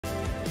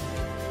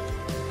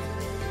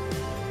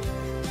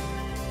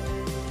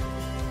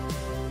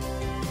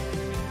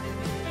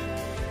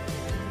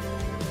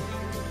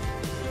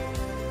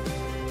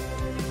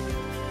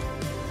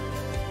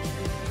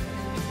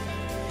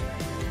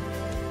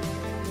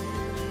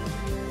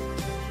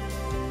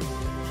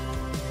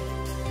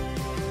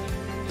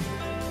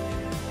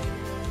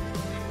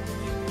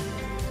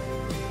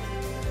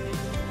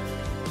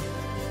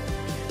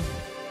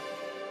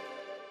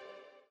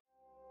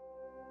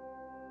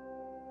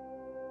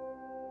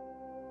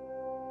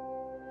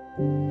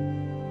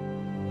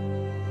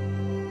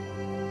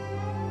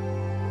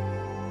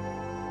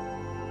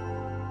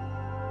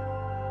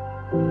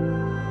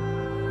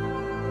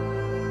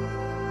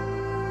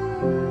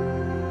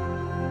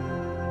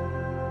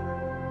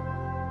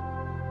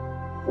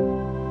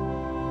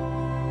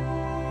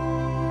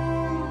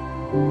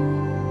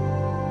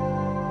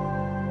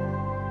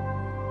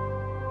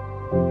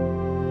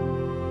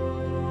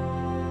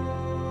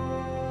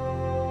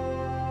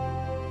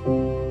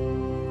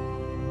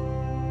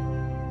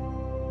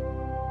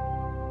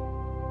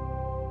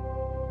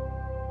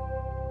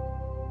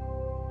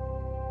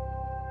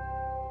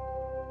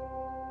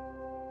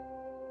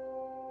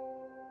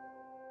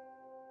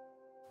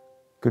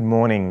Good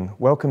morning.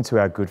 Welcome to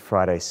our Good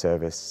Friday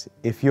service.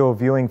 If you're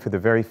viewing for the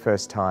very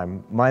first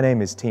time, my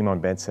name is Timon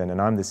Benson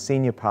and I'm the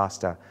Senior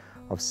Pastor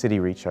of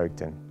CityReach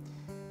Oakden.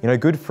 You know,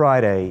 Good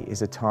Friday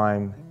is a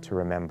time to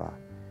remember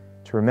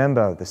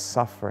the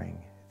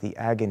suffering, the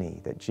agony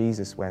that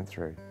Jesus went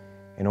through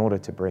in order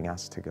to bring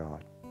us to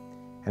God.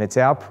 And it's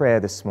our prayer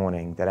this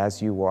morning that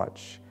as you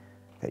watch,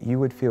 that you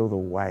would feel the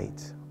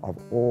weight of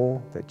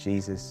all that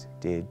Jesus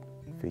did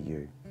for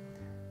you.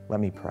 Let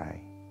me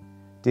pray.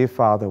 Dear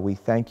Father, we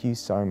thank you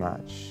so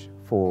much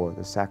for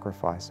the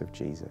sacrifice of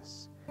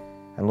Jesus.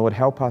 And Lord,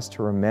 help us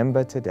to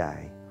remember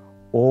today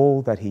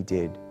all that he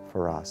did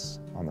for us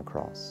on the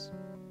cross.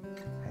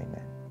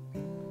 Amen.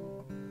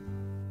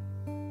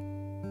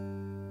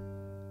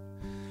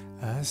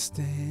 I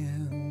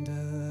stand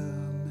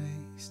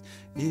amazed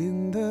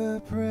in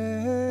the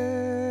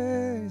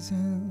presence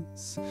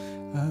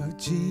of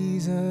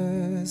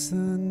Jesus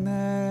the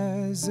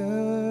Nazarene,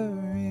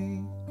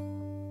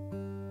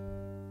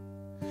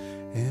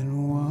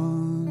 and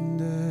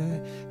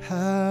wonder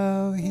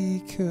how he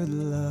could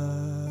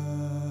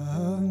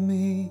love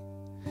me,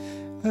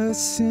 a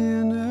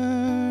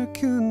sinner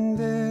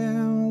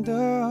condemned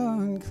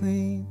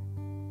unclean.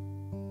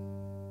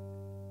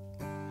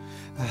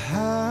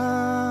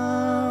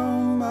 How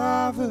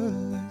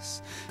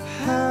marvelous,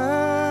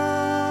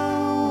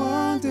 how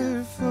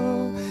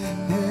wonderful,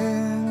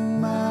 and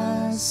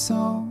my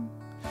song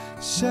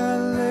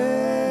shall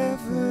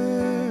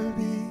ever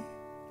be.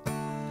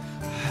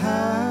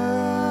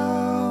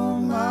 How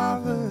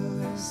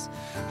marvelous,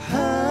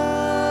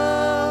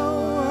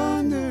 how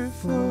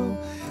wonderful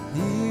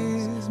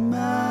is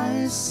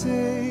my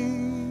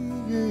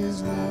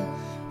Savior's love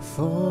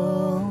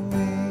for me.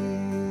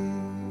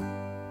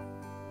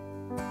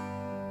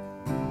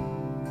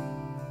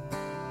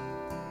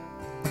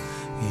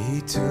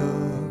 He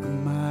took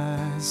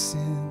my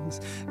sins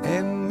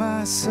and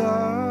my sorrows,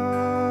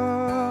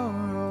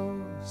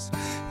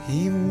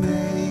 he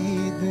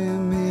made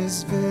them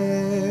his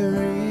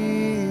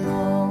very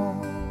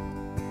own.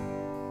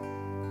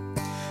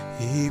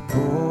 He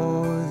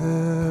bore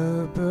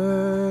the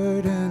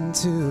burden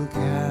to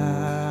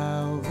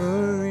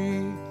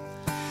Calvary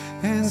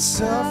and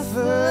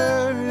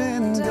suffered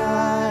and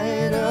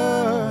died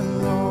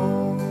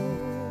alone.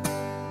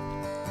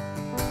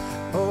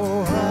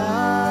 Oh,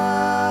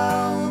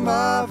 how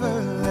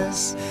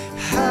marvelous,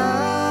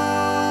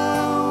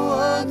 how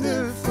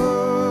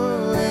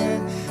wonderful,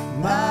 and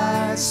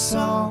my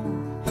song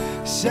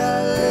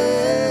shall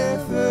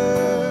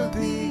ever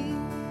be.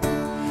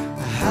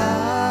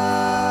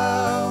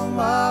 How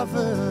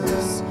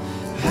marvelous,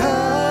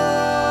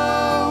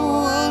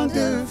 how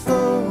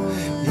wonderful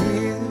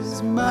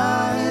is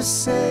my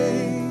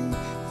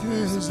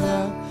Savior's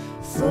love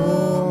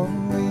for me.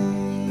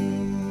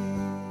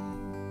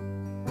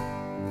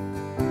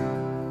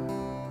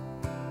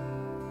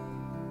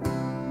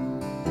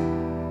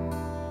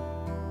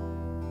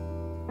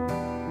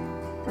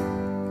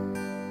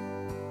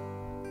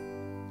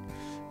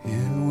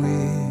 And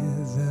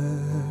with the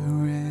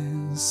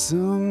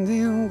ransomed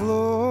in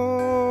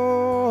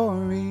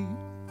glory,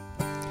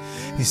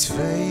 his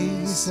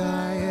face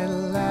I at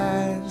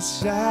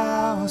last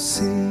shall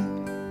see.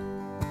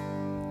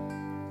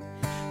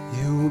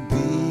 You'll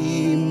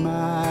be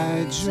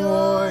my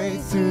joy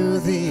through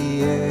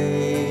the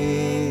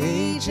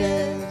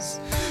ages,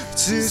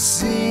 to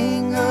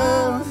sing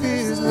of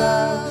his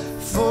love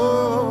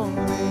for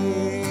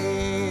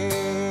me.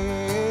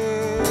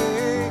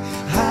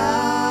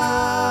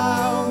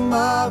 How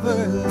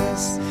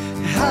marvelous,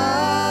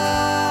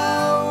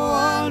 how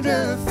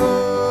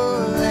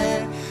wonderful,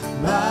 and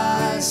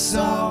my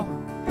song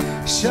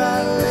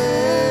shall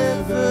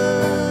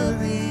ever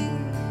be.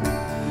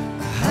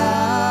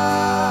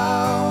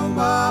 How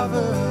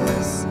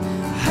marvelous,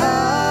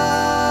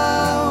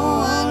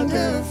 how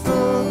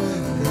wonderful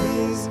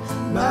is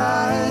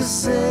my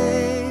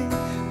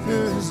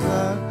Savior's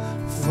love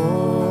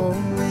for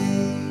me.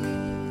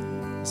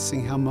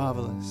 Sing how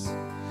marvelous,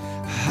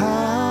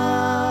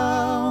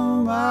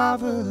 how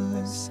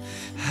marvelous,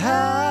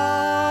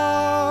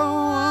 how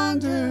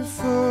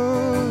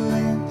wonderful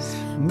is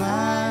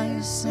my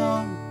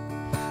song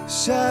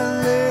shall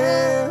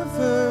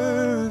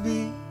ever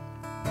be.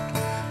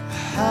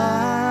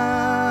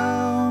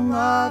 How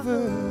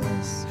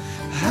marvelous,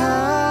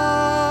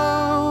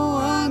 how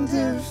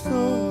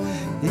wonderful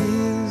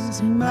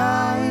is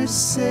my my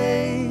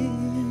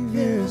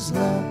Savior's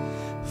love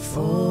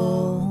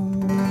for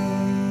me.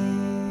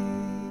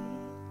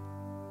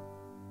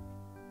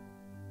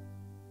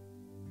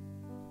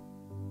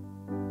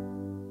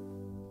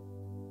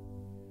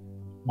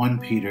 1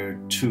 Peter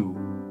 2,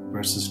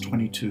 verses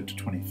 22 to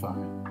 25.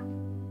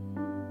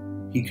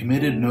 He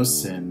committed no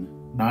sin,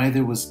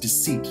 neither was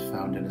deceit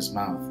found in his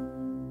mouth.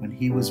 When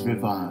he was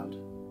reviled,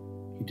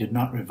 he did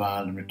not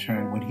revile in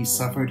return. When he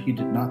suffered, he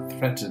did not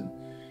threaten,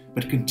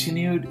 but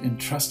continued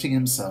entrusting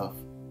himself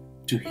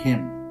to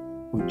him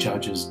who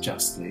judges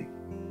justly.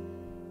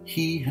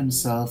 He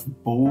himself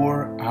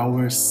bore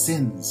our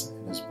sins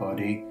in his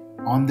body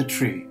on the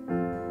tree,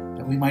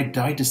 that we might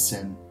die to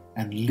sin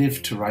and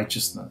live to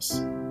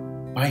righteousness.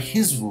 By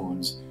his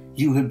wounds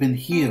you have been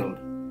healed,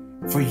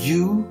 for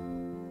you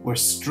were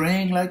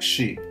straying like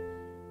sheep,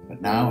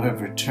 but now have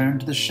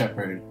returned to the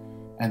shepherd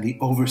and the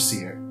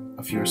overseer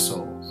of your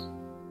souls.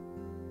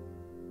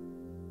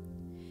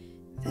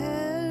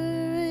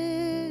 There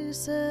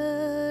is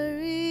a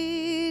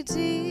Redeemer,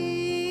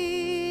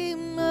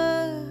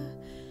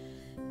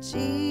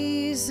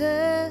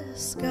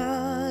 Jesus,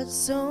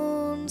 God's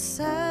own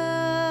Son,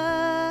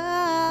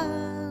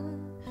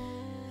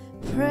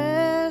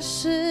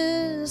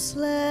 precious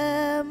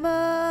Lamb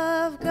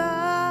of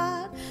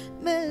God,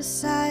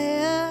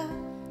 Messiah,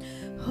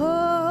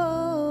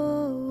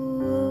 Holy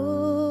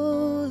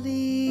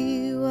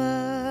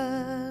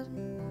One.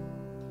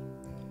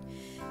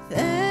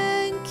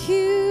 Thank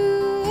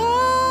you,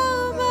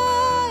 oh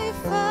my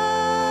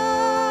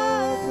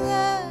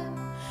Father,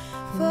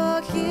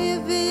 for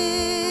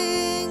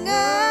giving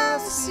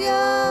us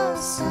your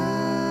Son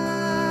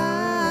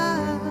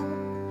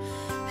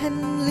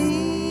and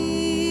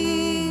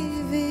leaving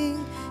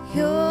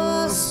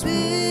your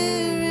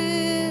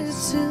Spirit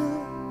to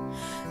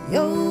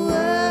your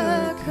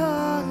work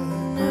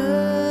on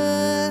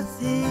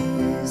earth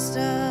is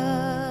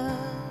done.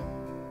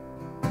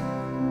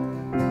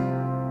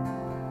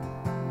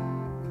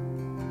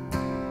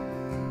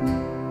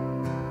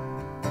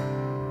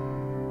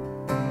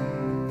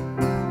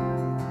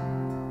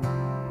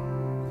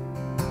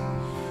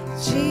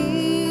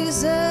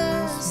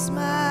 Jesus,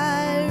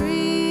 my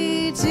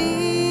Redeemer,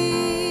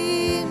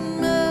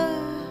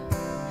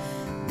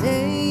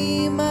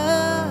 name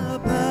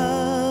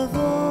above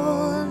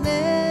all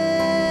names,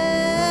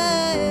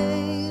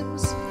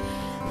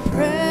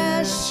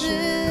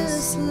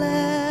 precious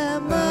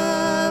Lamb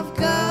of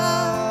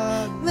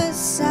God,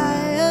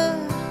 Messiah,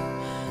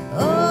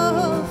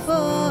 oh,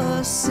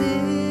 for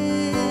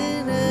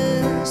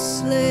sinners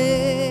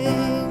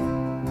slain.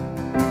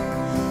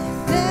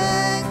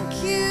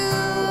 Thank you,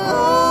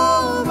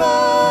 oh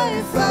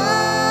my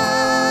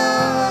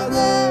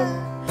Father,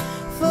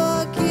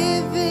 for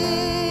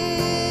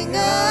giving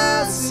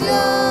us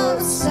your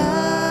Son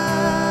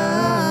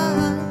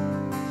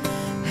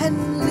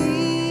and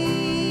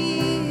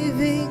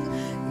leaving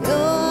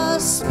your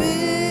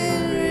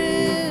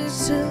Spirit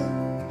to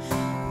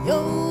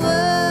your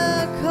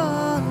work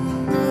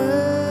on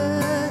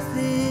earth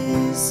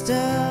is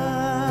done.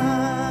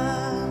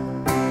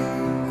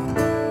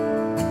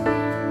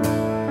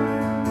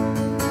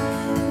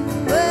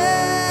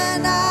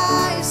 When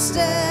I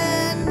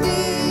stand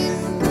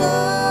in glory,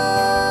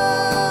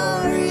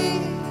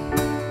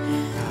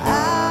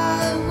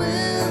 I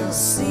will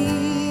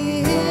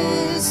see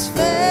his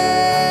face,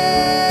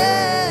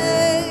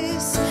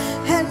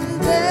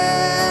 and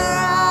there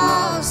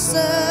I'll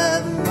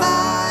serve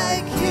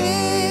my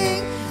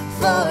King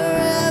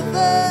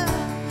forever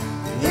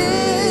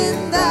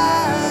in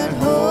that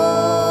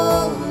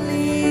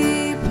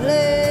holy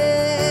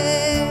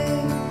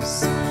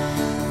place.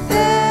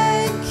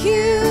 Thank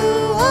you,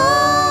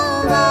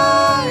 oh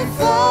my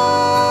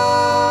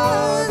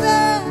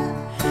Father,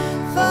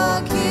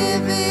 for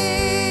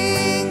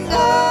giving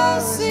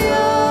us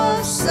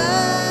your Son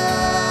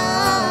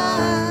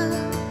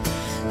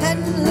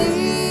and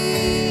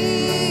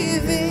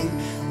leaving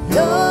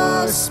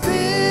your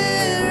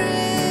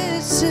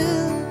Spirit to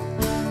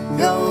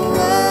your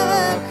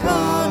work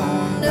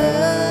on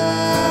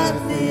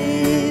earth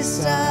is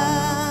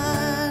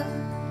done.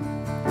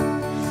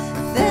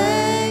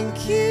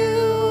 Thank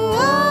you,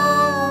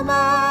 oh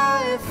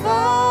my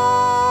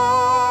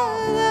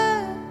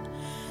Father,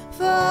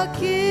 for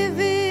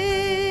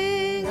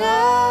giving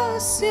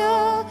us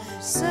your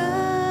Son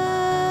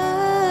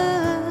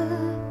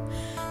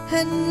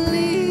and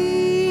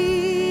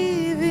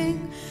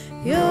leaving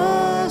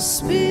your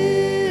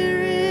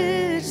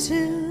Spirit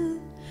to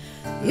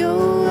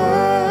your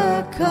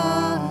work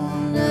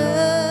on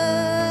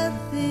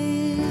earth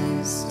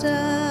is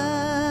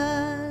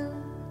done.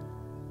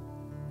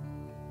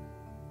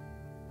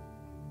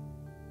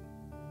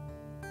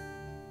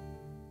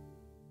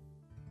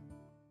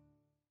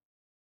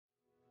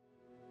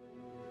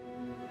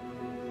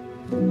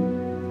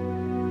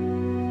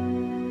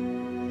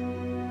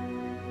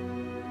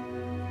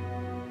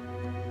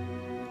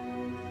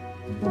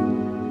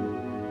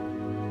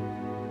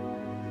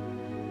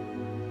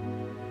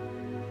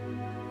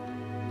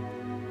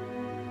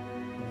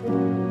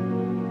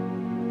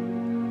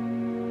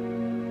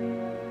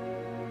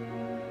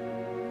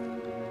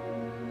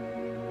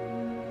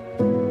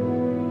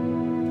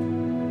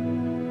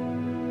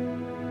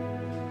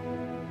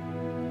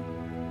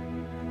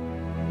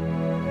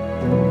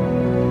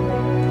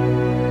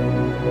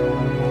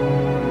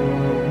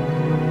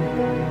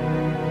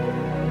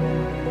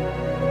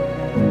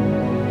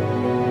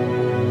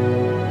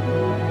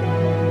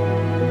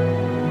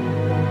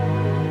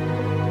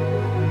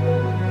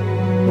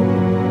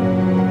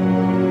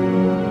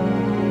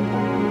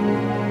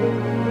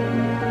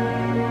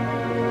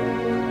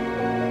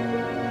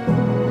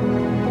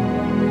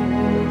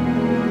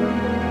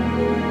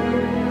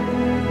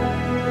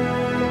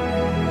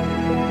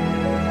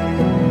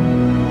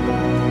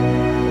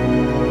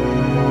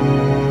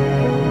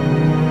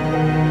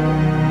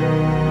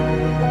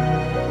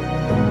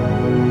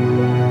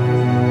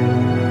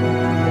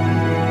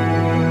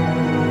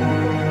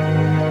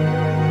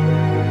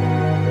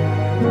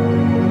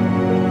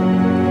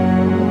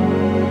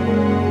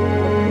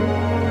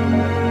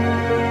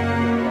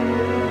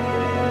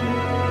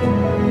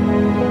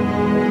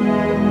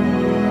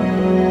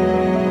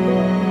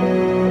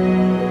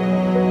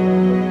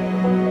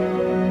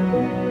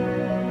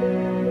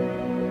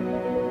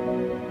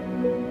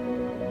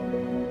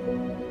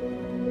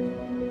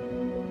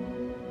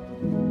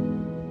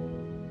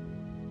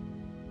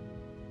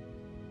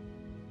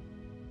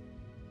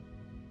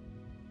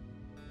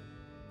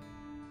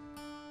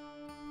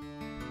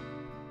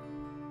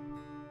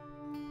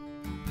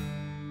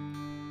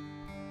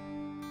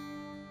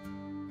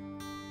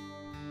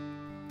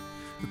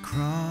 The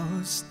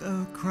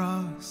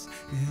cross,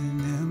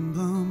 an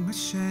emblem of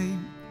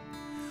shame,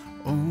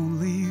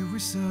 only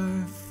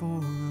reserved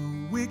for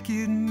a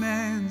wicked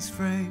man's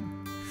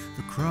frame.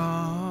 The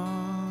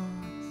cross,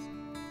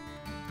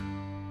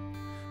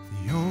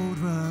 the old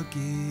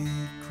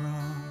rugged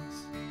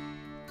cross.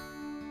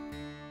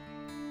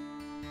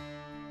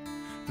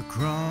 The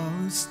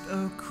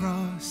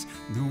cross,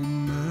 no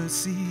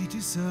mercy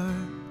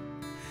deserved.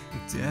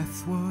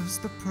 Death was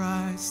the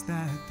price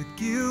that the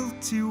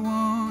guilty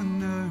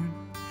one earned.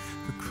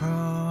 The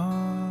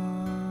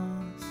cross,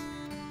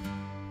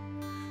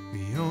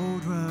 the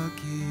old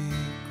rugged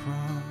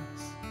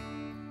cross.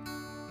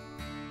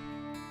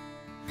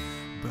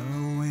 But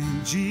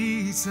when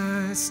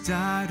Jesus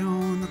died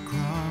on the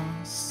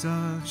cross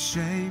of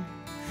shame,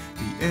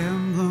 the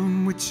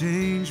emblem was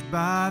changed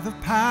by the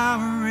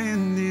power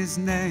in his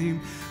name.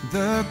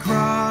 The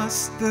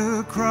cross,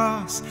 the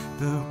cross,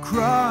 the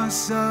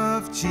cross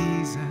of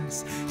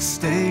Jesus,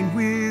 stained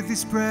with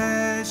his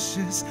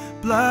precious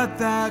blood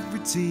that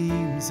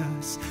redeems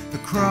us. The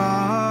cross,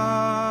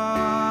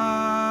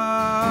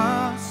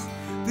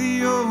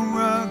 the old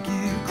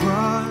rugged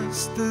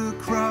cross, the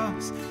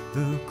cross,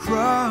 the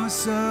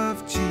cross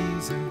of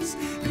Jesus,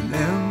 an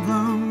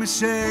emblem of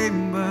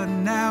shame, but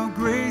now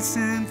grace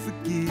and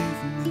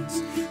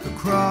forgiveness. The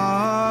cross,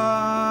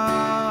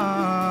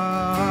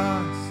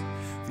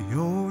 the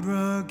old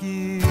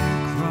rugged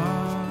cross.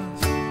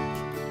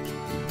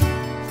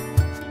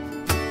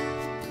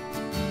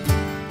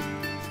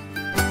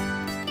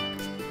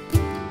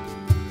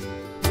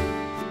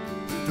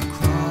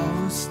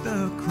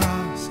 The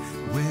cross,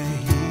 where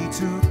he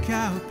took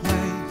our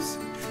place,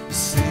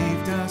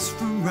 saved us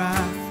from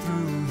wrath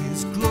through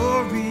his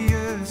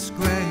glorious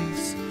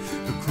grace.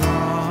 The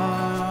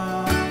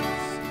cross,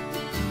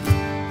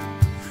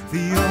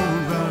 the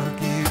old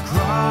rugged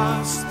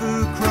cross,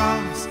 the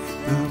cross,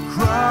 the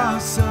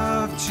cross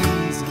of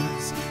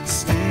Jesus,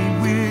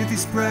 stained with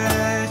his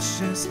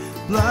precious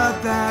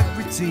blood that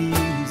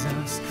redeems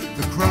us.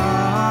 The cross,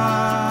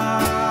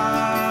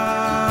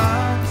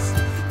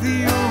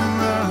 the old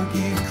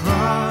rugged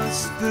cross,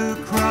 the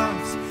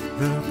cross,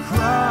 the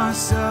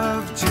cross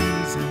of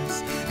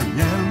Jesus, an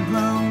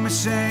emblem of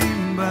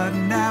shame, but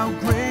now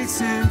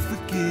grace and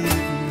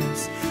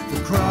forgiveness. The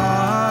cross,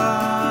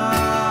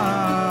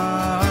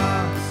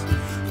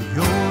 the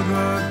old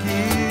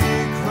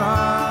rugged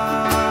cross.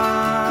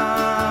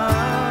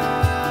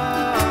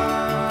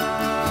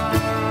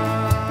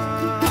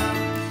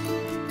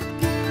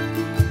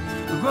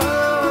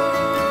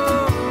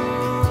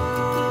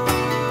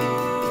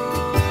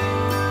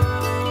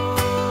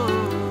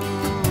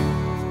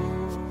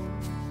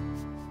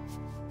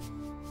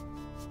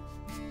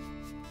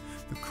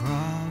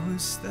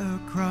 The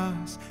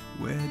cross,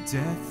 where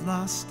death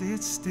lost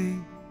its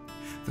sting.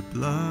 The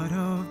blood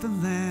of the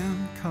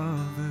Lamb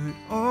covered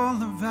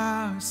all of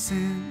our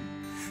sin.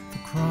 The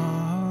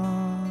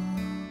cross,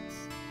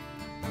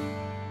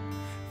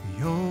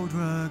 the old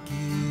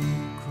rugged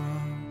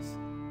cross.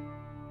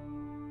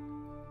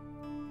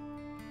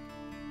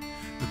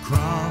 The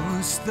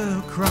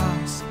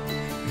cross,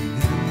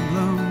 an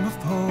emblem of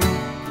hope.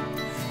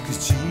 'Cause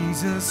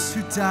Jesus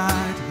who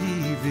died, he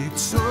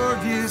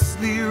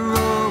victoriously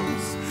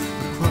rose.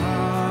 The cross,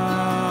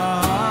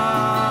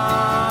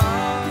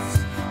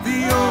 the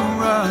old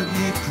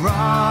rugged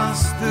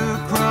cross, the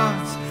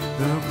cross,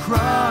 the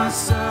cross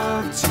of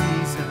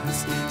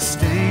Jesus,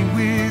 stained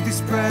with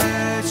his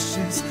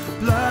precious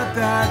blood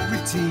that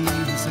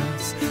redeems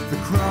us. The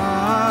cross,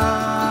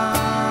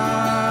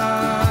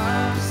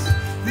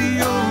 the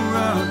old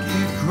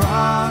rugged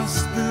cross,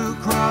 the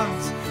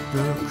cross,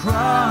 the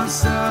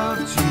cross of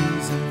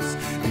Jesus,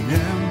 an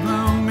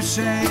emblem of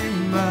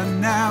shame, but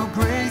now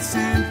grace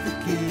and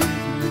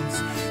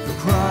forgiveness. The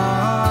cross,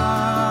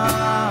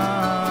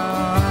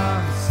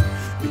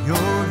 the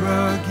old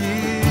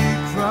rugged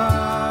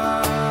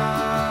cross,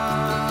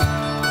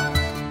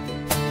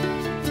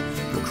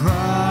 the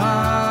cross,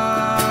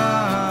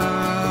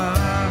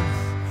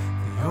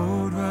 the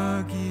old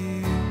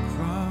rugged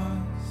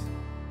cross.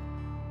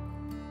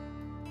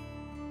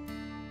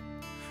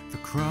 The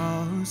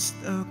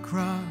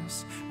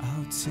cross,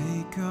 I'll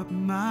take up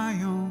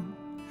my own.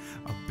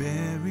 I'll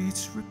bear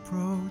its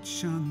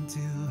reproach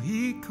until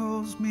he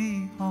calls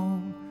me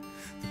home.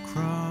 The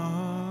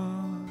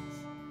cross,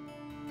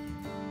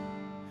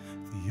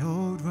 the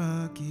old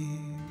rugged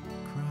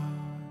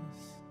cross.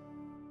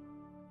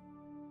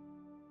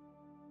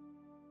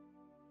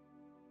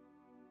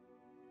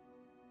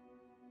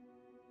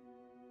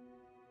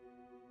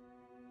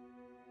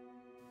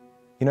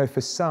 You know,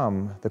 for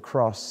some, the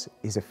cross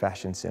is a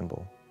fashion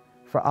symbol.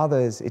 For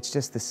others, it's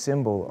just the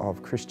symbol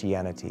of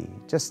Christianity,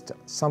 just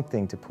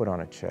something to put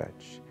on a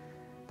church.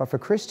 But for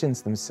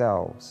Christians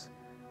themselves,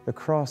 the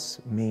cross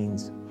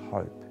means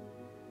hope.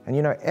 And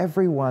you know,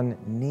 everyone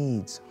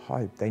needs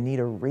hope. They need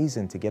a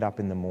reason to get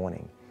up in the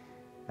morning.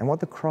 And what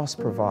the cross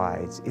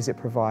provides is it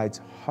provides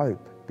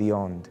hope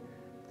beyond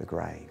the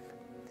grave.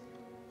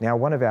 Now,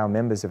 one of our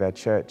members of our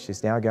church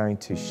is now going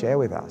to share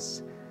with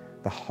us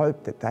the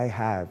hope that they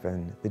have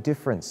and the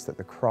difference that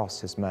the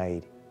cross has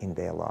made in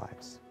their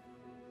lives.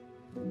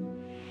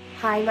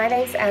 Hi, my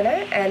name's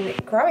Anna,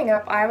 and growing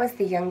up I was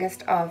the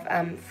youngest of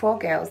 4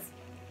 girls,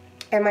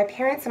 and my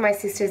parents and my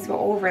sisters were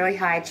all really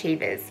high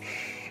achievers.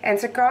 And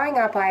so growing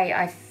up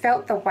I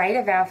felt the weight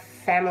of our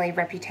family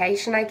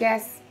reputation, I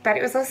guess, but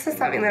it was also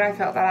something that I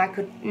felt that I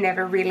could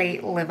never really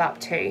live up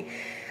to.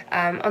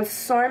 On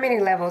so many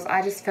levels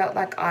I just felt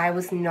like I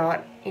was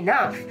not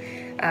enough,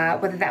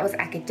 whether that was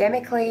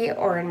academically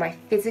or in my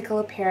physical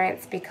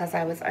appearance because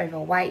I was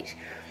overweight,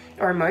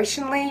 or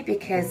emotionally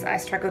because I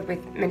struggled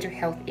with mental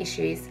health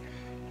issues.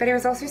 But it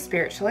was also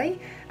spiritually.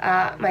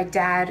 My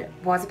dad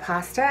was a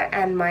pastor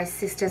and my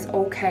sisters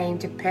all came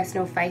to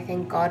personal faith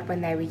in God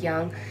when they were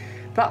young,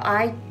 but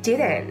I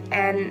didn't.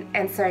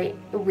 And so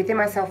within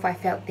myself I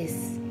felt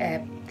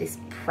this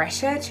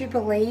pressure to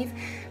believe,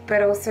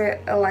 but also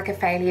like a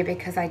failure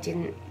because I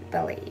didn't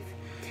believe.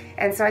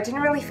 And so I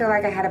didn't really feel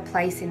like I had a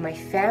place in my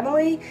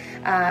family,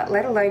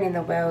 let alone in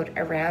the world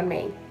around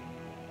me.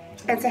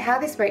 And so how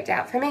this worked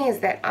out for me is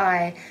that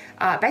I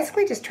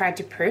basically just tried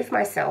to prove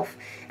myself,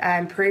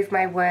 prove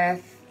my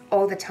worth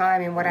all the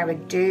time in what I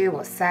would do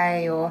or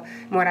say or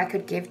what I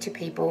could give to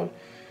people.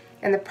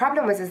 And the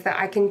problem was that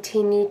I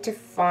continued to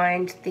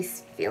find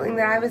this feeling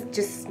that I was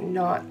just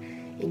not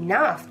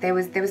enough. There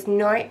was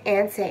no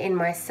answer in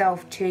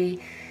myself to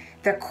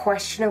the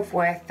question of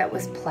worth that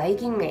was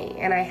plaguing me,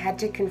 and I had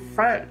to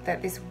confront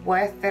that this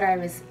worth that I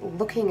was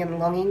looking and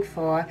longing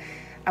for,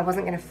 I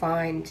wasn't going to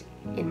find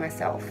in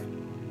myself.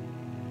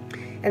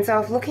 And so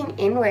if looking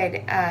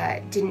inward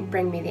didn't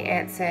bring me the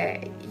answer,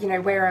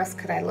 where else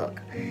could I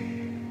look?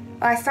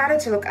 I started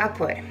to look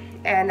upward,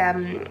 and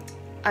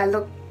I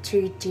looked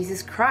to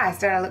Jesus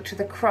Christ, and I looked to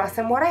the cross,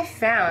 and what I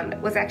found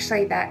was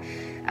actually that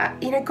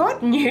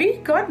God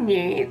knew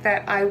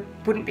that I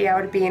wouldn't be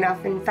able to be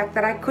enough, in fact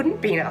that I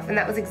couldn't be enough, and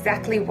that was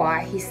exactly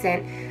why he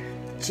sent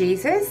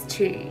Jesus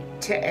to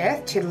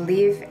earth to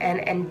live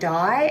and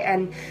die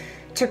and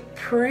to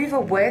prove a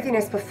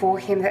worthiness before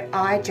him that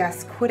I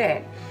just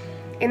couldn't.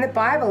 In the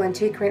Bible, in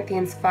 2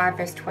 Corinthians 5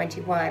 verse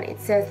 21, it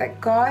says that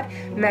God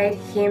made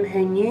him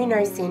who knew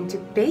no sin to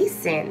be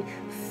sin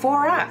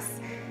for us,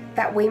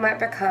 that we might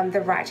become the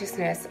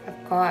righteousness of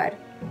God.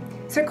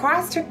 So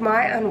Christ took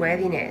my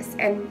unworthiness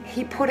and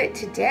he put it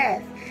to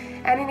death,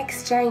 and in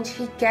exchange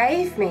he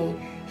gave me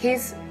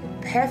his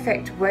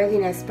perfect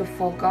worthiness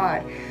before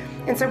God.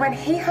 And so when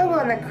he hung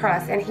on the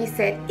cross and he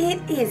said,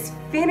 "It is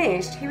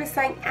finished," he was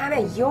saying,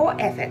 Anna, your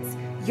efforts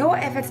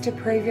to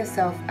prove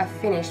yourself are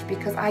finished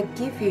because I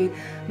give you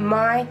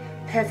my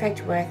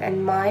perfect worth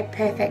and my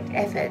perfect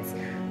efforts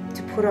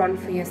to put on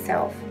for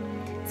yourself.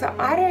 So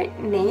I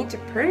don't need to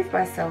prove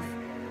myself.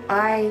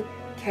 I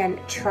can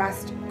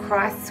trust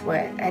Christ's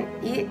worth, and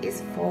it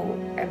is full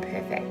and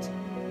perfect.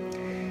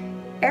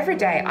 Every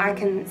day I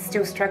can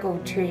still struggle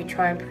to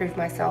try and prove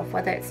myself,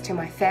 whether it's to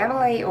my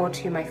family or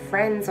to my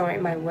friends or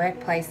in my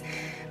workplace.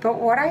 But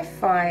what I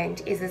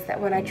find is that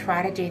when I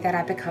try to do that,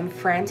 I become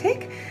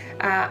frantic.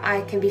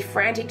 I can be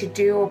frantic to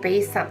do or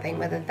be something,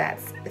 whether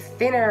that's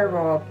thinner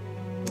or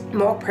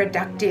more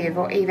productive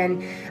or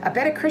even a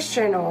better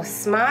Christian or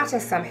smarter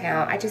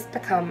somehow. I just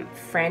become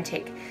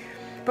frantic.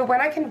 But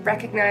when I can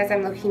recognize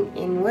I'm looking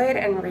inward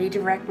and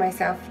redirect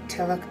myself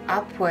to look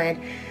upward,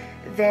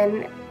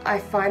 then I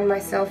find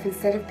myself,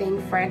 instead of being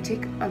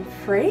frantic, I'm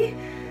free.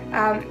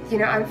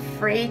 I'm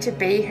free to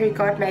be who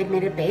God made me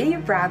to be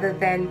rather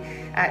than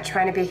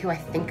trying to be who I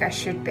think I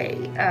should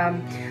be.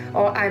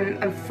 Or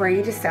I'm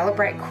free to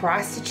celebrate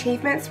Christ's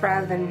achievements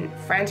rather than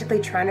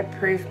frantically trying to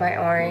prove my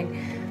own.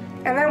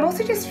 And then I'm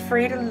also just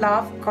free to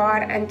love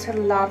God and to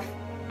love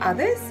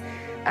others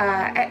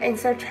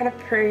instead of trying to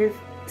prove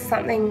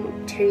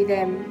something to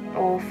them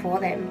or for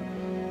them.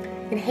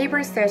 In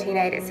Hebrews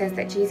 13:8 it says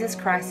that Jesus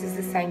Christ is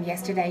the same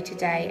yesterday,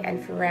 today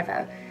and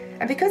forever.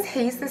 And because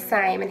he's the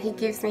same and he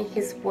gives me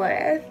his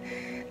worth,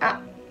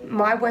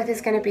 my worth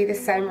is going to be the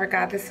same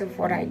regardless of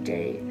what I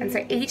do. And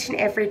so each and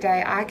every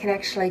day I can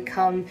actually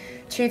come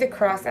to the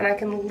cross and I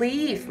can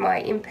leave my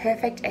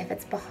imperfect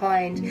efforts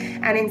behind,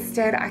 and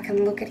instead I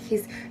can look at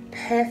his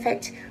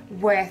perfect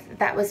worth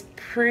that was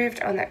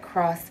proved on that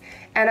cross,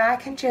 and I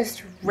can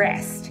just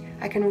rest.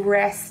 I can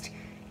rest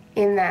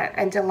in that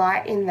and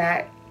delight in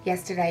that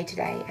yesterday,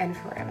 today and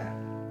forever.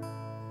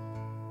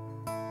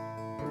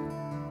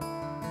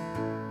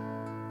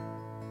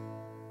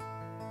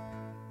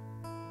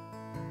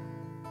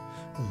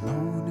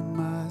 Alone in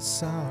my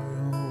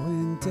sorrow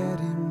and dead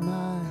in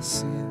my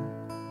sin,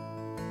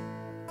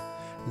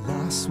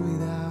 lost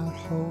without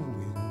hope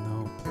with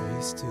no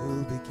place to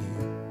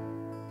begin.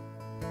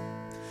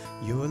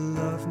 Your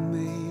love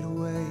made a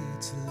way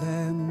to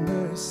let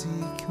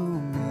mercy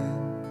come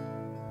in.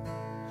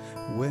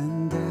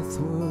 When death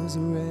was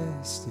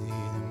arrested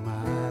and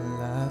my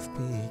life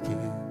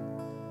began,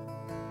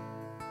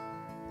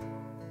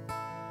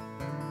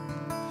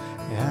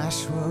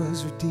 ash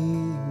was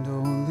redeemed,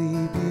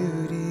 only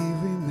beauty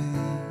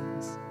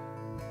remains.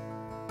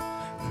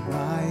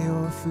 My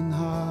orphan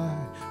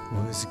heart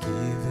was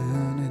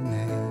given a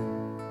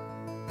name.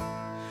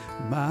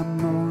 My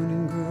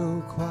mourning grew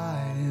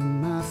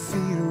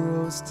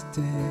was to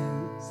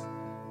dance,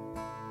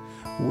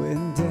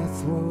 when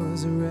death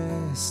was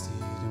arrested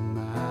and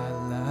my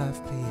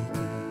life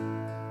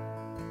began.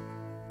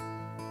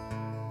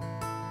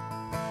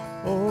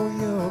 Oh,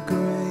 your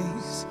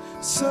grace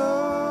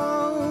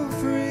so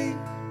free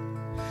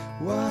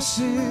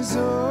washes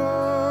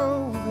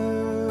over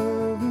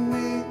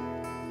me.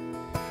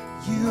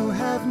 You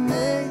have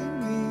made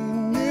me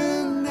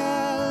new,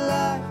 now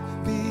life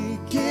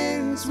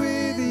begins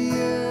with you.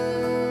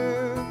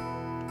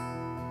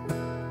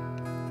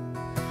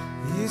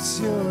 It's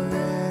your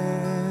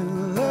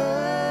endless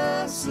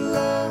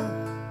love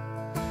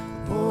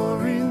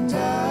pouring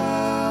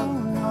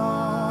down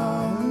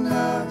on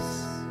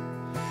us.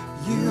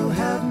 You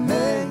have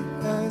made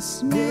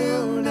us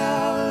new,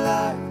 now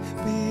life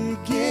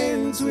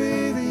begins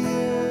with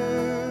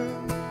you.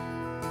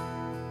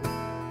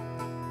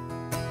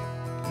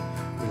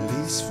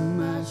 Released from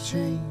my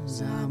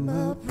chains, I'm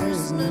a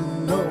prisoner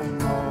no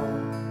more.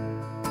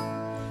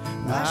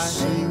 My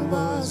shame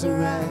was a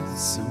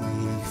ransom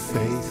he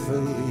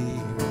faithfully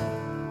bore.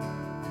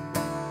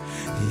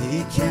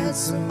 He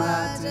canceled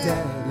my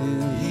debt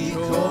and he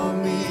called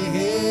me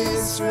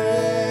his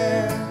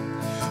friend.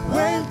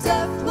 When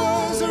death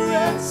was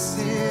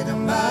arrested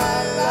and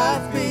my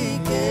life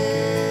began.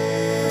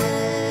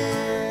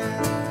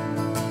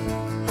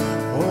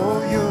 Oh,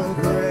 your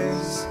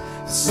grace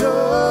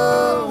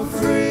so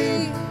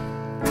free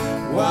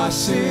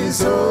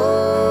washes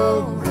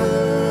over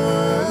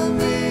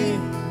me.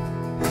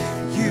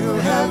 You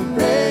have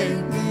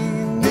made me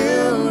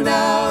new,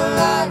 now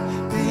life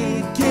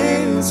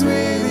begins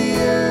with you.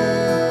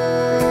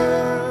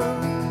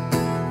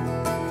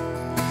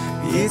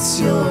 It's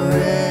your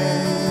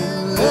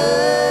endless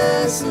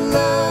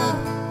love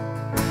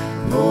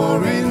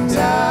pouring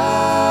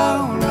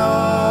down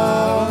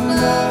on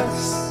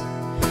us.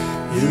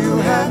 You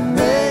have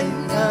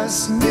made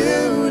us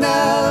new,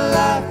 now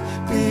life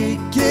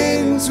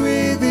begins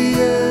with you.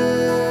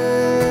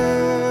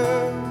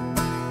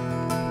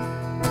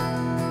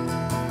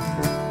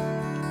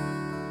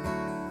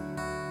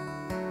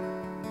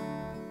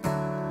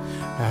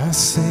 Our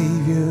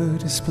Savior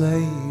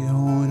displayed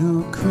on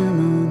a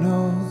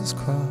criminal's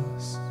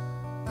cross.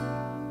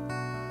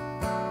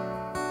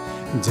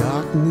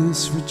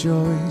 Darkness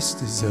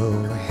rejoiced as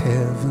though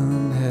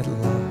heaven had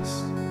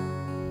lost.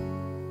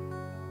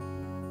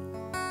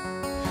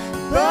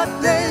 But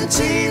then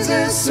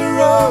Jesus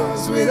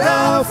arose with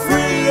our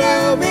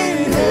freedom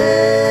in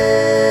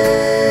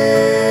hand.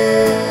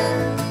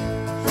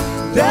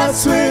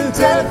 That's when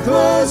death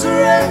was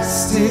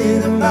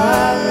arrested and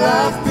my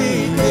life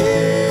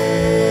began.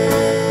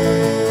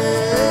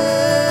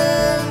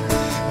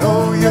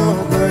 Oh, your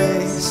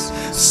grace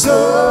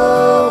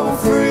so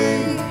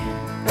free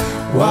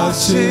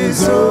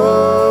washes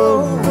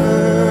over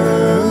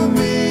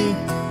me.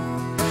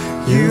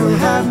 You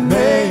have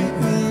made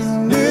me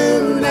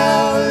new,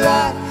 now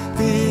life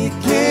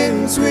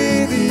begins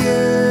with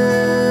you.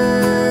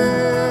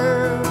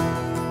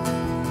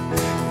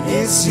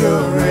 It's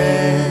your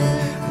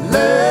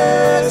endless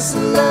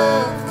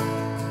love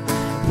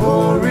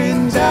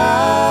pouring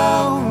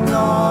down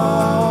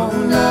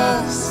on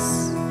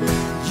us.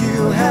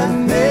 You have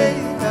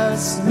made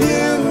us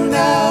new,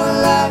 now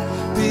life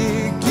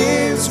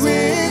begins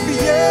with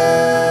you.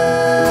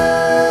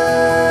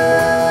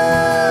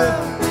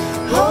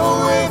 Oh,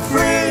 we're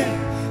free,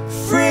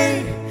 free,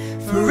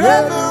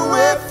 forever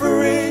we're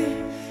free.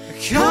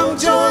 Come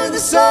join the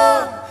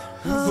song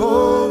of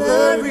all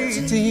the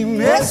redeemed.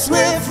 Yes,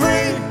 we're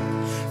free,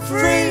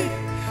 free,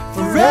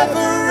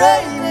 forever,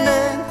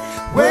 amen.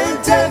 When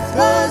death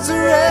was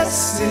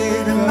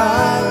arrested and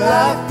my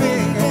life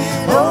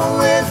began. Oh,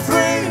 we're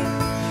free,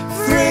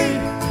 free,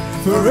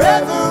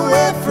 forever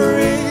we're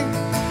free.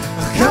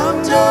 Come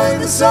join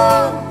the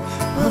song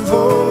of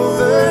all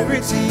the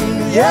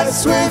redeemed.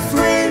 Yes, we're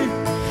free,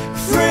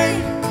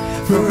 free,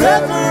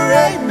 forever,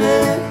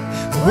 amen.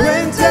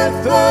 When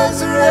death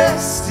was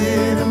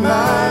arrested and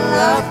my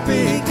life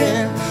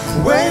began.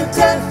 When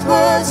death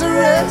was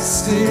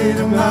arrested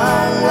and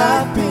my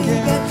life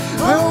began.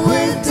 Oh,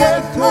 when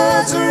death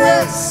was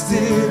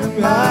arrested and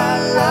my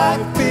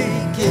life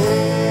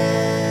began.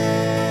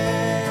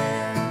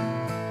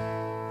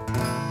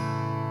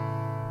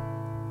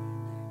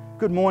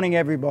 Good morning,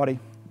 everybody.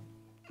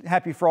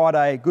 Happy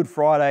Friday, Good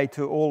Friday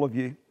to all of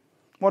you.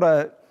 What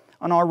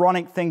an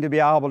ironic thing to be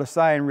able to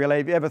say, and really,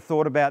 have you ever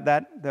thought about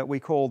that we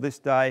call this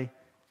day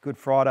Good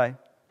Friday,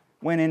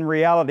 when in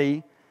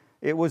reality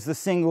it was the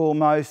single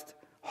most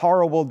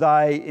horrible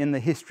day in the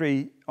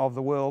history of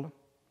the world.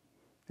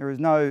 There is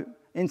no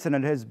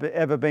incident has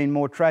ever been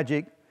more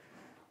tragic,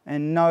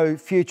 and no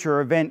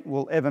future event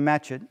will ever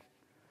match it.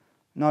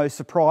 No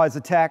surprise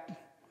attack,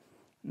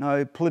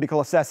 no political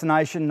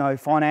assassination, no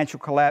financial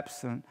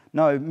collapse, and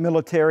no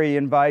military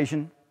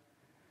invasion,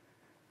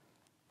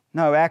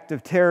 no act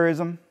of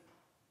terrorism,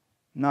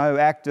 no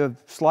act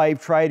of slave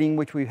trading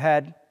which we've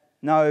had,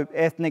 no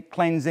ethnic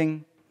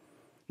cleansing,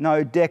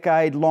 no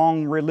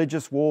decade-long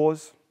religious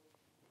wars.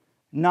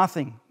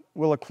 Nothing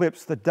will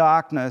eclipse the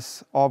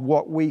darkness of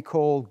what we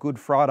call Good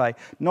Friday.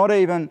 Not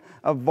even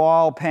a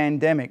vile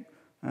pandemic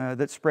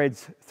that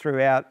spreads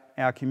throughout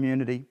our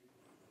community.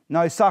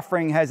 No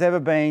suffering has ever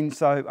been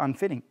so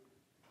unfitting.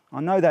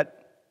 I know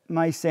that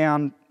may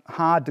sound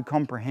hard to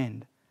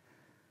comprehend,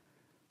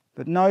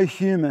 but no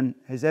human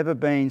has ever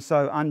been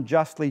so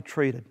unjustly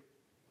treated.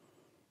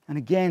 And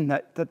again,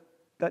 that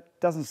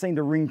doesn't seem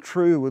to ring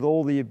true with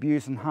all the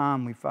abuse and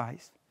harm we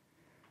face.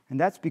 And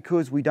that's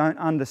because we don't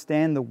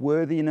understand the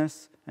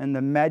worthiness and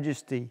the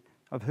majesty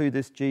of who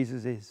this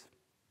Jesus is.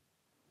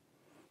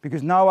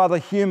 Because no other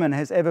human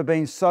has ever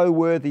been so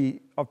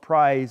worthy of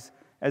praise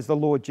as the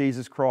Lord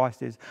Jesus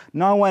Christ is.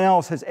 No one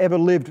else has ever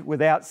lived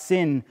without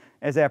sin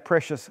as our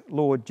precious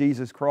Lord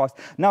Jesus Christ.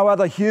 No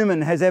other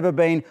human has ever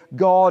been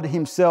God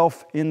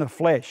himself in the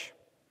flesh.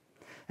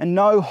 And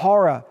no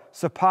horror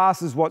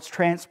surpasses what's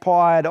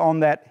transpired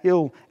on that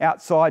hill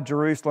outside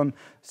Jerusalem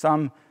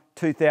some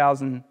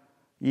 2,000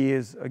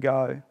 years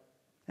ago.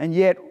 And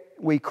yet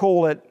we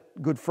call it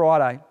Good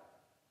Friday.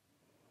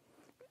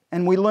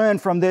 And we learn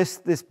from this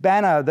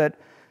banner that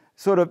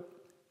sort of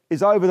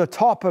is over the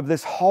top of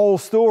this whole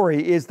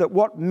story is that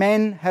what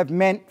men have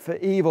meant for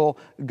evil,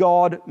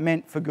 God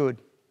meant for good.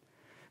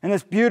 And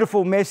this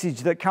beautiful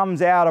message that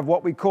comes out of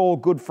what we call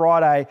Good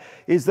Friday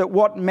is that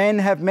what men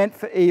have meant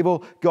for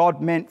evil,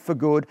 God meant for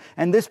good.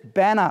 And this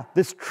banner,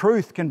 this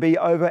truth can be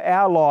over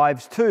our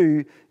lives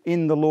too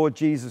in the Lord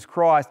Jesus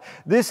Christ.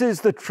 This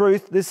is the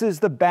truth, this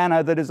is the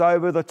banner that is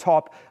over the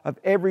top of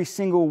every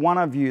single one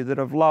of you that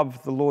have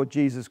loved the Lord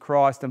Jesus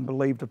Christ and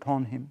believed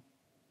upon him.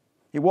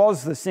 It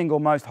was the single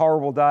most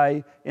horrible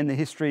day in the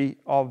history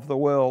of the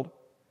world,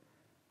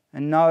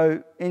 and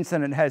no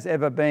incident has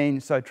ever been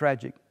so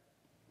tragic.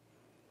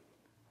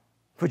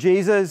 For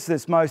Jesus,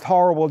 this most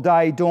horrible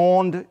day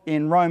dawned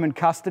in Roman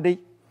custody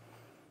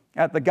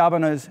at the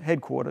governor's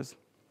headquarters.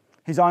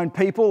 His own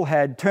people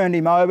had turned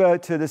him over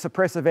to this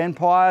oppressive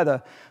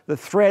empire. The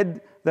thread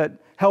that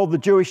held the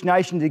Jewish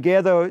nation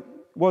together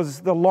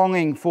was the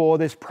longing for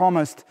this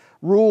promised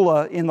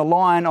ruler in the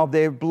line of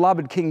their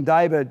beloved King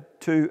David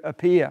to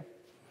appear.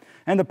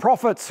 And the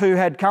prophets who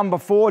had come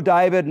before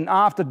David and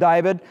after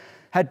David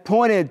had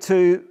pointed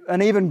to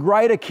an even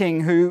greater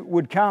king who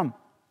would come,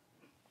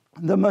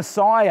 the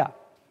Messiah.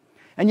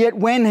 And yet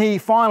when he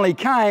finally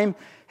came,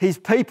 his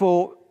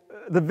people,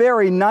 the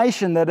very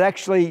nation that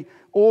actually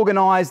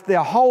organised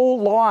their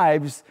whole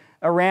lives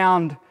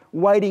around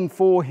waiting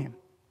for him,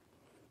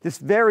 this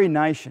very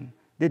nation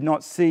did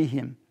not see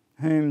him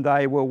whom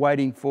they were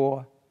waiting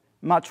for.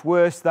 Much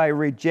worse, they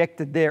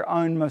rejected their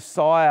own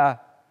Messiah.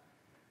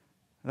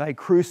 They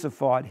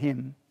crucified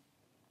him.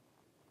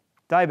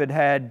 David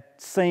had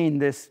seen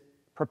this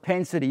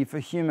propensity for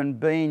human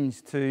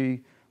beings to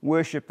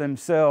worship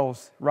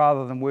themselves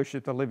rather than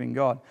worship the living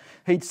God.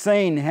 He'd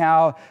seen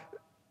how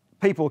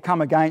people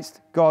come against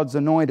God's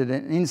anointed.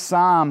 In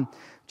Psalm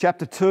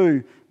chapter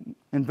 2,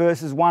 in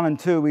verses 1 and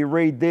 2, we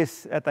read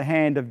this at the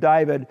hand of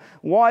David.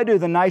 "Why do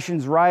the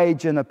nations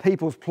rage and the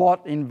peoples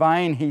plot in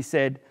vain?" he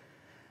said.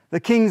 "The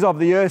kings of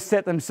the earth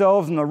set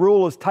themselves and the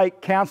rulers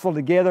take counsel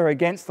together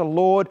against the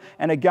Lord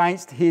and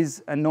against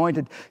his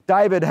anointed."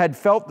 David had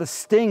felt the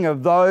sting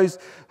of those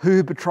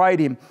who betrayed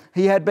him.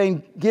 He had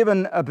been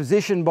given a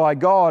position by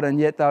God, and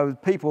yet those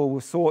people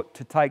were sought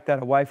to take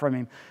that away from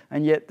him.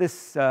 And yet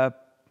this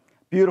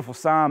beautiful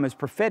psalm is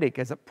prophetic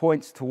as it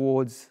points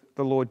towards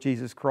the Lord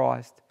Jesus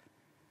Christ.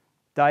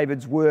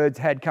 David's words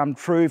had come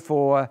true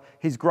for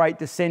his great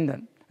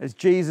descendant, as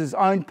Jesus'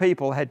 own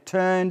people had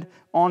turned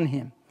on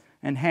him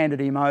and handed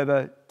him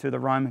over to the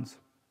Romans.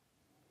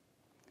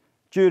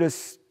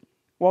 Judas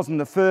wasn't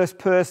the first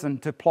person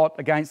to plot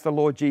against the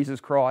Lord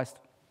Jesus Christ.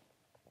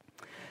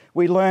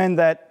 We learn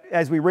that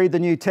as we read the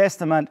New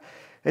Testament,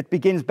 it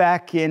begins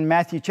back in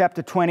Matthew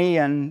chapter 20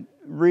 and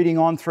reading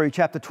on through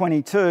chapter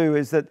 22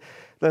 is that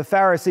the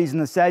Pharisees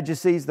and the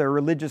Sadducees, the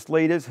religious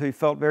leaders who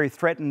felt very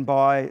threatened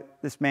by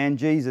this man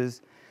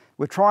Jesus,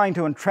 were trying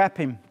to entrap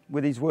him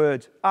with his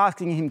words,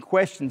 asking him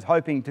questions,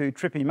 hoping to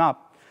trip him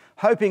up,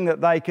 hoping that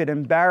they could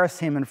embarrass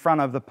him in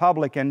front of the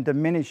public and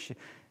diminish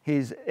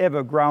his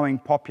ever-growing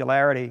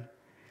popularity.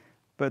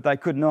 But they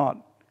could not.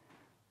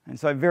 And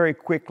so very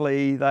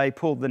quickly they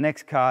pulled the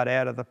next card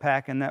out of the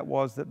pack, and that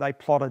was that they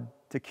plotted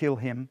to kill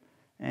him.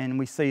 And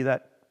we see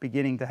that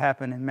beginning to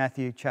happen in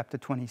Matthew chapter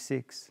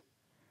 26.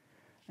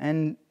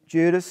 And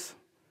Judas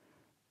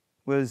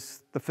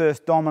was the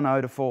first domino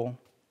to fall.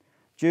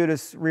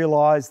 Judas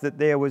realised that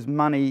there was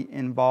money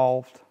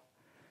involved.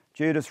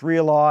 Judas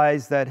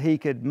realised that he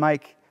could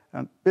make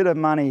a bit of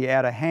money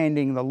out of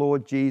handing the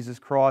Lord Jesus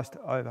Christ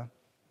over.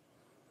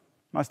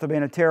 Must have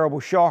been a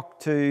terrible shock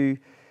to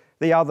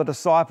the other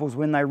disciples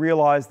when they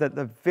realised that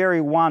the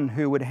very one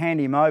who would hand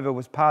him over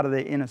was part of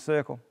their inner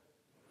circle.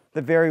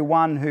 The very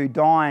one who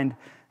dined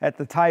at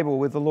the table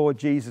with the Lord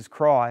Jesus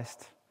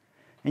Christ.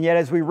 And yet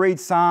as we read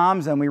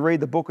Psalms and we read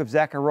the book of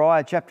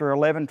Zechariah, chapter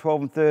 11,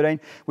 12 and 13,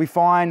 we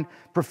find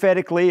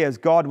prophetically, as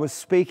God was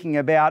speaking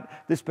about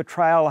this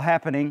betrayal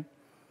happening,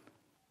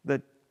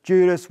 that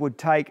Judas would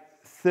take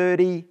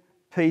 30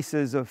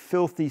 pieces of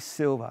filthy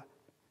silver,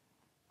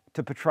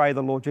 to portray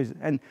the Lord Jesus.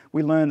 And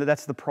we learn that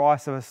that's the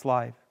price of a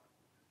slave.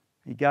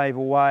 He gave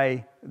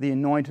away the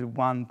anointed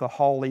one, the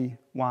Holy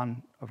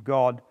One of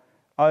God,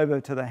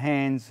 over to the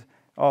hands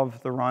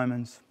of the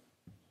Romans.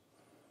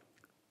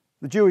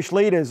 The Jewish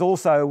leaders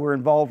also were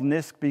involved in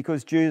this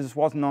because Jesus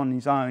wasn't on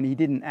his own. He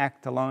didn't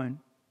act alone.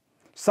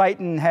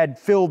 Satan had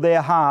filled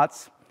their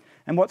hearts,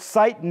 and what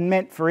Satan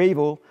meant for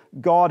evil,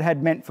 God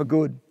had meant for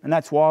good. And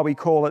that's why we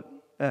call it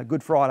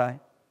Good Friday.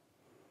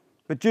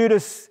 But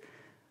Judas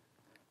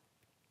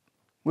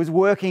was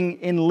working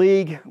in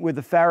league with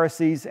the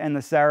Pharisees and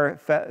the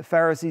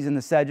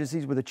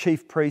Sadducees, with the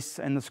chief priests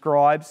and the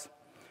scribes.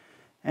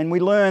 And we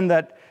learn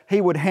that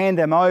he would hand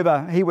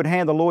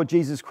the Lord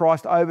Jesus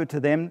Christ over to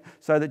them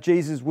so that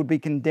Jesus would be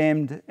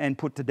condemned and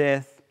put to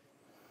death.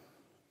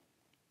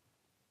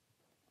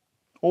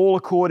 All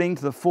according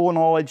to the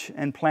foreknowledge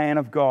and plan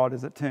of God,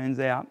 as it turns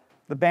out.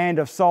 The band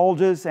of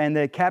soldiers and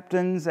their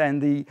captains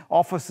and the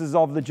officers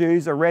of the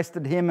Jews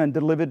arrested him and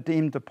delivered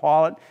him to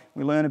Pilate.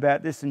 We learn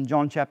about this in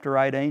John chapter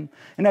 18.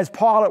 And as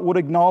Pilate would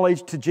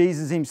acknowledge to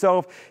Jesus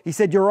himself, he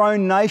said, "Your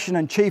own nation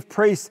and chief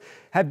priests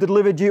have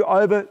delivered you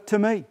over to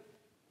me."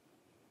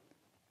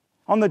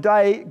 On the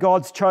day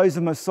God's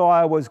chosen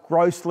Messiah was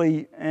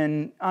grossly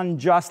and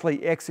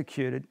unjustly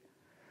executed,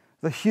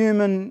 the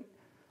human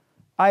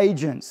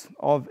agents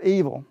of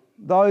evil,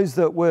 those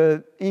that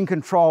were in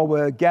control,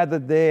 were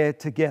gathered there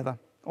together.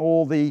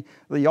 All the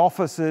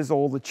officers,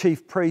 all the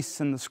chief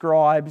priests and the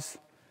scribes,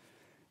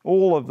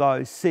 all of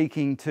those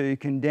seeking to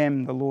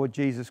condemn the Lord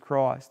Jesus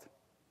Christ.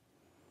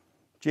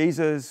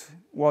 Jesus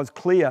was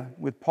clear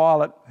with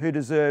Pilate who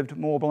deserved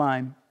more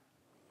blame.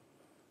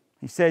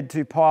 He said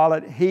to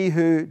Pilate, "He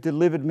who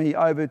delivered me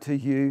over to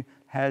you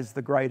has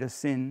the greater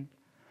sin."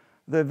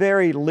 The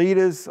very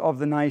leaders of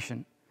the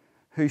nation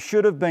who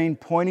should have been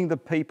pointing the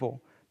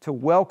people to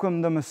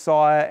welcome the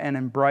Messiah and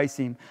embrace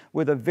him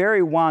were the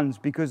very ones,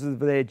 because of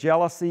their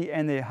jealousy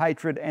and their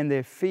hatred and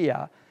their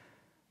fear,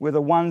 were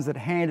the ones that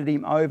handed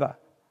him over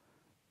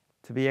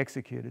to be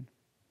executed.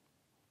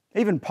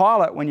 Even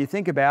Pilate, when you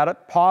think about it,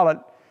 Pilate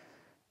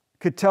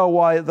could tell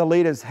why the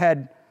leaders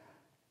had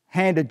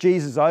handed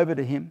Jesus over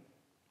to him.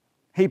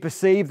 He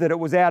perceived that it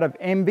was out of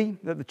envy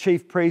that the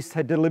chief priests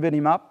had delivered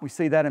him up. We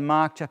see that in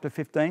Mark chapter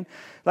 15.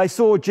 They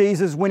saw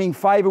Jesus winning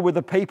favour with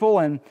the people,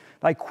 and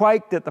they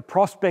quaked at the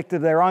prospect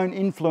of their own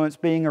influence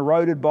being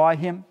eroded by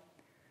him.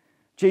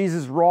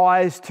 Jesus'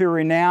 rise to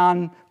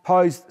renown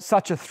posed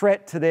such a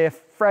threat to their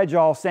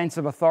fragile sense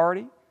of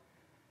authority,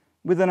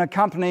 with an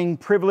accompanying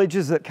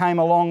privileges that came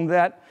along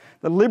that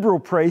the liberal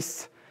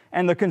priests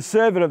and the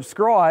conservative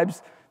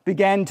scribes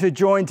began to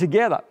join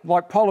together.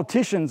 Like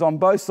politicians on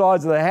both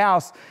sides of the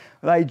house,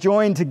 they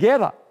joined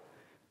together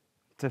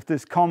to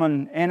this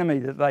common enemy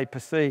that they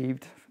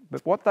perceived.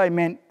 But what they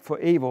meant for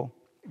evil,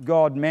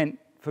 God meant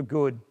for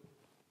good.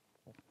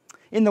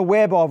 In the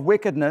web of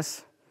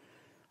wickedness,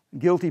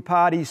 guilty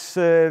parties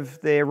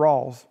served their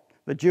roles.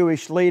 The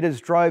Jewish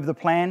leaders drove the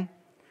plan.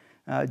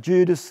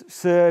 Judas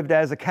served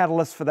as a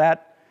catalyst for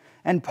that.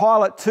 And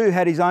Pilate too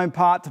had his own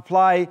part to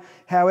play,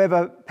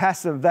 however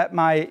passive that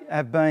may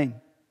have been.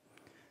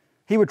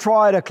 He would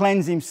try to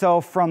cleanse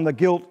himself from the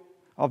guilt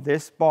of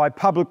this by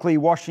publicly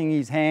washing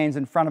his hands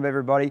in front of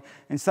everybody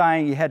and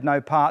saying he had no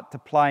part to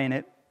play in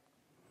it.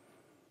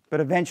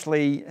 But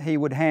eventually he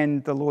would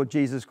hand the Lord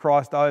Jesus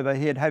Christ over.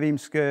 He'd have him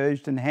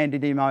scourged and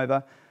handed him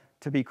over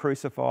to be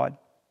crucified.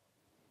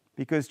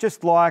 Because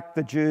just like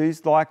the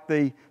Jews, like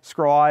the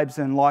scribes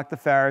and like the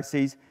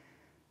Pharisees,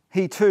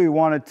 he too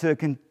wanted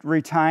to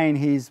retain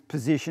his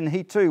position.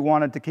 He too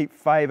wanted to keep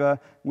favour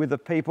with the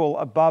people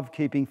above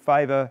keeping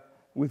favour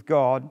with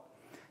God.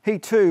 He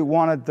too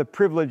wanted the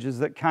privileges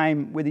that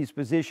came with his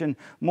position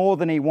more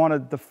than he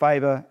wanted the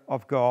favour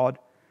of God.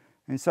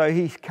 And so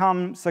he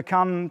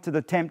succumbed to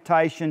the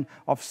temptation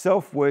of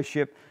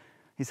self-worship.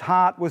 His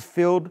heart was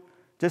filled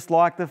just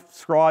like the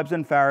scribes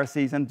and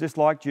Pharisees and just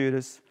like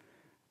Judas.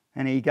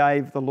 And he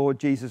gave the Lord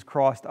Jesus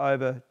Christ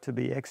over to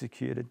be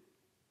executed.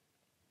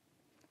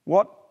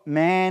 What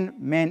man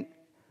meant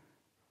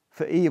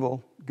for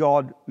evil,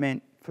 God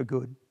meant for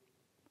good.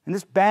 And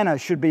this banner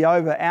should be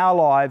over our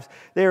lives.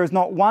 There is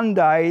not one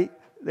day,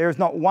 there is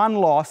not one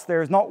loss,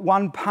 there is not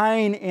one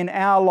pain in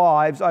our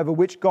lives over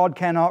which God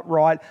cannot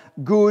write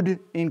good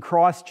in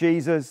Christ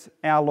Jesus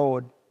our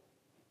Lord.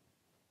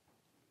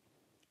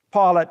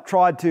 Pilate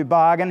tried to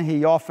bargain.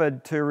 He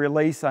offered to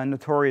release a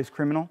notorious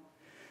criminal,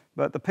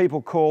 but the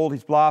people called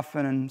his bluff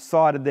and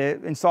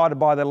incited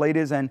by the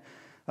leaders, and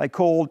they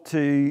called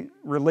to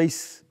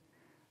release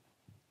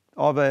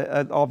of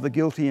the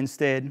guilty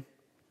instead.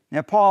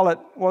 Now, Pilate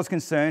was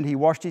concerned. He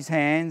washed his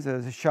hands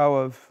as a show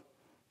of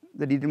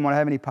that he didn't want to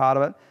have any part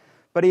of it.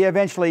 But he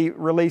eventually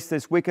released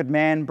this wicked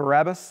man,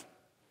 Barabbas.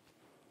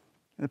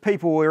 The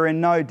people were in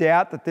no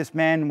doubt that this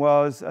man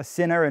was a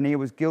sinner and he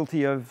was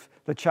guilty of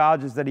the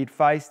charges that he'd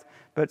faced.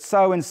 But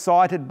so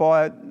incited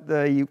by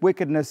the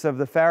wickedness of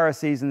the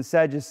Pharisees and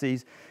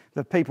Sadducees,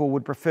 the people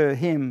would prefer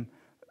him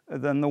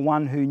than the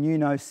one who knew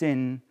no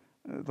sin,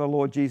 the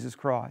Lord Jesus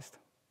Christ.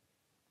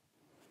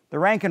 The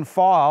rank and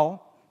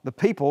file, the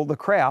people, the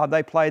crowd,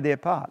 they played their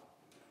part.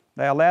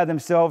 They allowed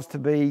themselves to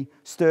be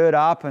stirred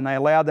up, and they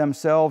allowed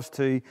themselves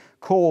to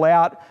call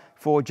out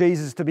for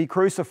Jesus to be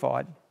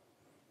crucified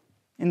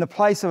in the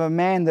place of a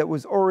man that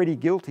was already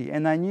guilty,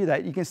 and they knew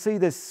that. You can see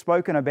this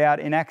spoken about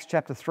in Acts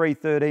chapter 3,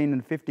 13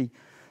 and 50,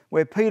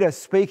 where Peter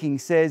speaking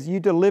says, "You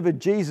delivered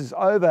Jesus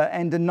over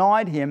and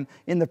denied him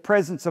in the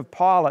presence of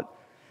Pilate.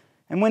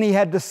 And when he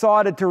had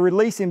decided to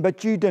release him,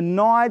 but you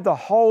denied the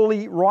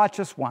holy,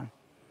 righteous one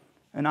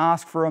and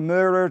asked for a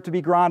murderer to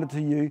be granted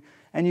to you,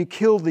 and you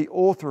killed the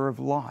author of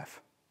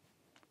life."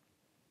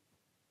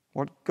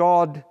 What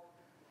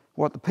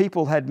the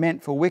people had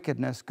meant for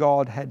wickedness,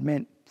 God had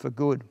meant for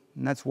good.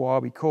 And that's why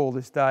we call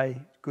this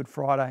day Good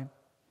Friday.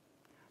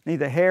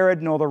 Neither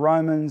Herod nor the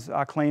Romans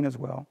are clean as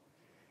well.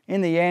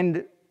 In the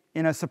end,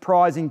 in a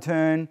surprising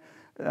turn,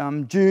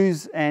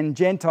 Jews and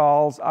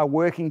Gentiles are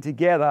working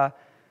together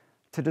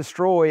to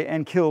destroy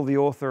and kill the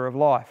author of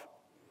life.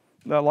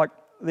 They're like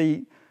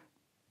the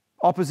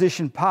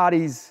opposition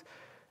parties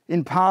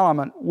in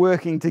Parliament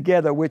working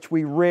together, which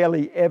we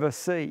rarely ever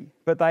see.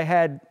 But they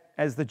had,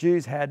 as the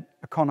Jews had,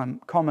 a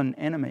common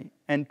enemy.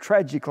 And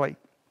tragically,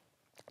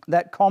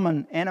 that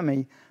common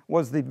enemy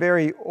was the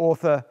very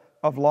author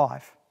of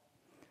life.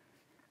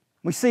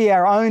 We see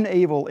our own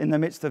evil in the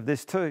midst of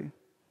this too.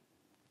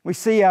 We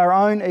see our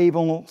own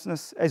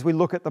evilness as we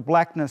look at the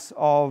blackness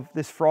of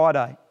this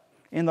Friday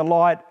in the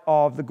light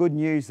of the good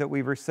news that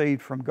we've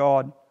received from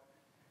God.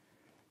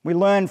 We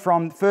learn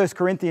from 1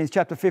 Corinthians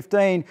chapter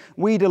 15,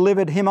 we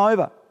delivered him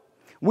over.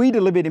 We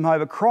delivered him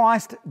over.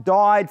 Christ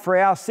died for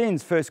our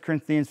sins, 1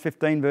 Corinthians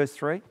 15 verse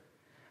 3.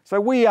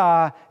 So we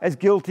are as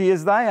guilty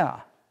as they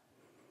are.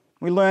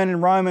 We learn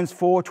in Romans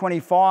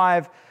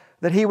 4:25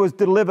 that he was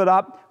delivered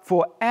up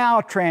for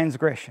our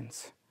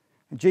transgressions.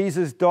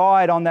 Jesus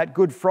died on that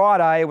Good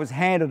Friday. It was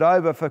handed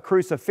over for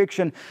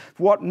crucifixion.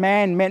 What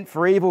man meant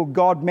for evil,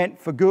 God meant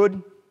for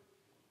good.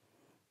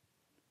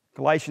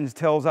 Galatians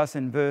tells us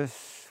in verse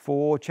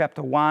 4,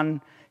 chapter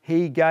 1,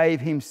 he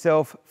gave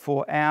himself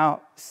for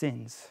our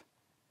sins.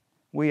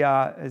 We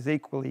are as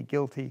equally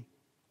guilty.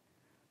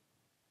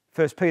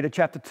 1 Peter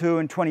chapter 2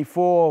 and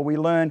 24, we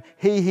learn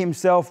he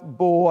himself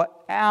bore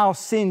our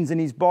sins in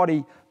his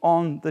body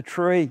on the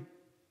tree.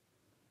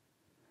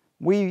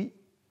 We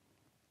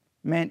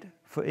meant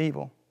for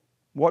evil.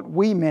 What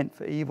we meant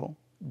for evil,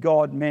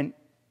 God meant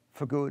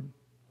for good.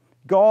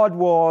 God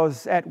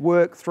was at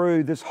work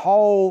through this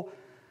whole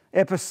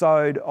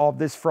episode of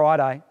this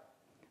Friday,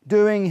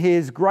 doing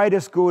his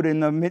greatest good in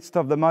the midst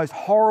of the most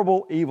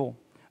horrible evil,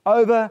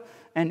 over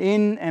and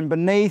in and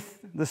beneath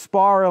the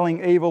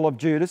spiraling evil of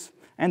Judas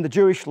and the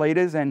Jewish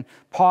leaders and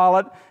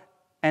Pilate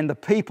and the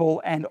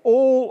people and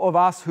all of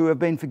us who have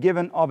been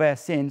forgiven of our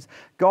sins.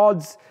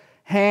 God's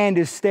hand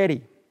is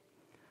steady,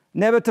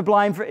 never to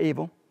blame for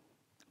evil,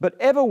 but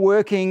ever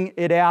working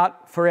it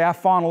out for our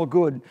final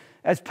good.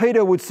 As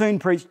Peter would soon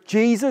preach,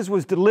 Jesus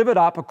was delivered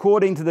up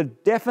according to the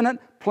definite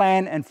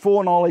plan and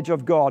foreknowledge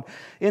of God.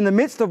 In the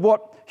midst of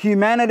what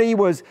humanity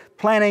was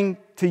planning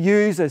to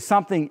use as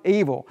something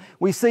evil,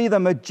 we see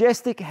the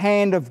majestic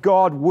hand of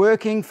God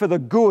working for the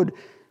good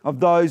of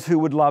those who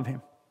would love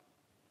him.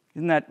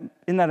 Isn't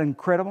that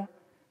incredible?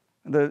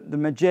 The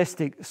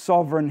majestic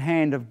sovereign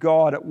hand of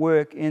God at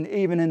work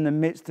even in the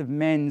midst of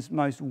men's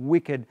most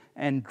wicked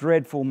and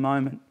dreadful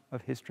moment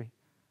of history.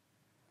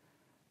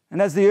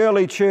 And as the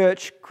early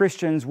church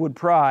Christians would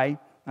pray,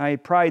 they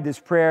prayed this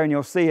prayer, and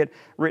you'll see it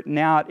written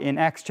out in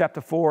Acts chapter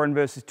 4 and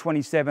verses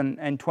 27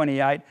 and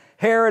 28.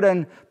 Herod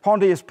and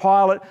Pontius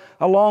Pilate,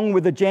 along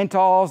with the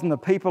Gentiles and the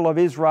people of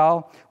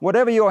Israel,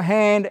 whatever your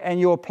hand and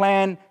your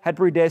plan had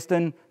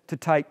predestined to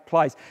take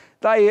place.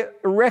 They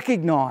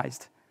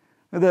recognized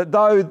that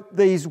though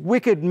these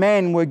wicked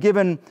men were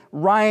given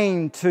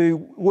reign to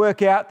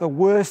work out the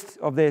worst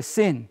of their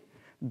sin,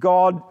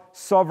 God's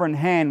sovereign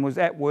hand was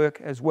at work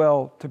as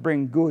well to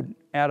bring good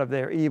out of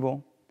their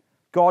evil.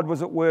 God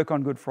was at work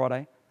on Good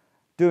Friday,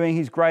 doing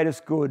his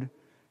greatest good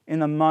in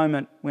the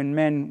moment when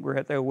men were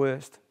at their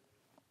worst.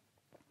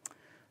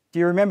 Do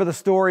you remember the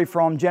story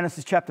from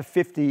Genesis chapter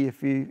 50,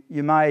 if you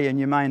may and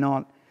you may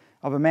not,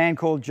 of a man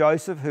called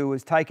Joseph who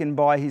was taken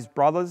by his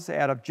brothers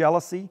out of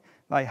jealousy?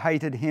 They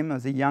hated him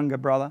as a younger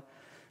brother,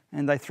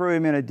 and they threw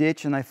him in a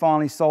ditch, and they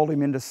finally sold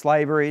him into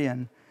slavery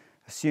and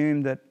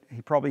assumed that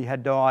he probably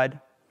had died.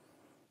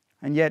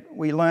 And yet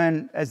we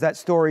learn as that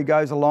story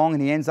goes along,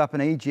 and he ends up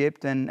in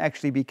Egypt and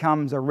actually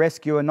becomes a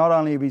rescuer not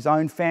only of his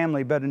own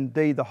family but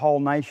indeed the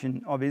whole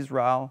nation of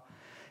Israel.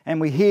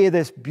 And we hear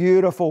this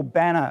beautiful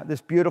banner,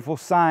 this beautiful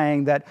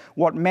saying that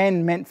what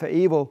men meant for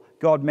evil,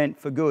 God meant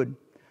for good.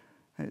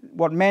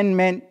 What men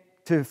meant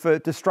for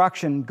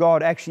destruction,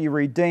 God actually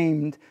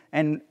redeemed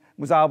and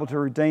was able to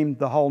redeem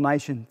the whole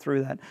nation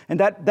through that. And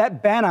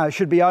that banner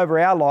should be over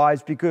our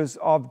lives because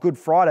of Good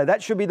Friday.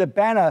 That should be the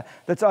banner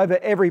that's over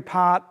every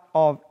part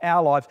of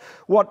our lives.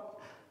 What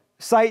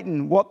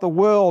Satan, what the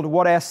world,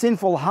 what our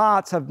sinful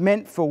hearts have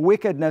meant for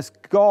wickedness,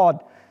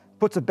 God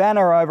puts a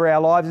banner over our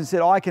lives and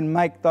said, I can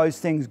make those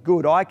things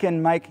good. I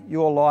can make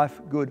your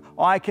life good.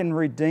 I can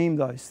redeem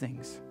those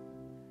things.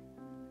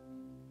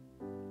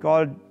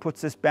 God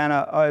puts this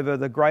banner over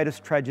the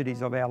greatest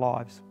tragedies of our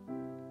lives.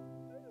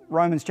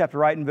 Romans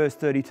chapter 8 and verse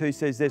 32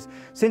 says this,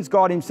 "Since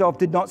God himself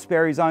did not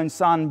spare his own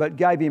son, but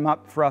gave him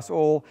up for us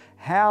all,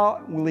 how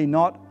will he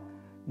not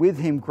with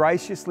him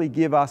graciously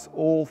give us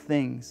all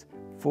things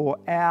for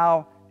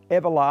our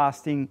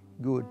everlasting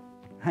good?"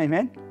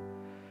 Amen.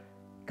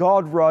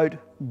 God wrote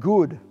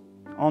good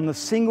on the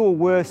single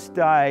worst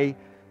day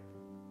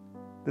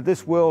that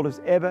this world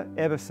has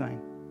ever seen.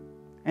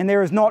 And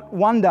there is not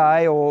one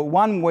day or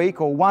 1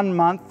 week or 1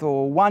 month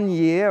or 1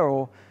 year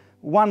or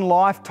one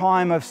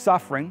lifetime of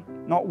suffering,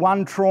 not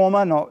one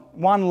trauma, not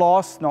one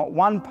loss, not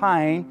one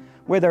pain,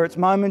 whether it's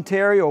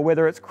momentary or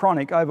whether it's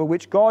chronic, over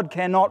which God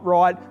cannot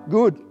write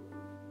good.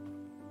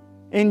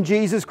 In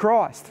Jesus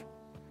Christ,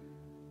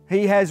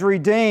 He has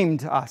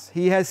redeemed us.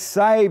 He has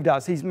saved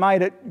us. He's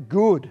made it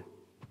good.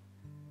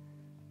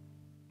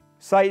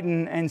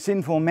 Satan and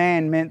sinful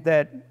man meant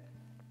that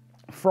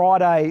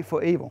Friday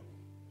for evil,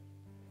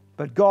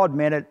 but God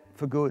meant it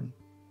for good.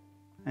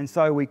 And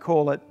so we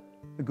call it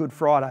the Good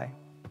Friday.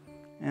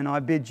 And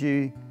I bid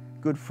you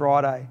Good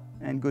Friday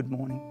and good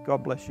morning.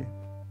 God bless you.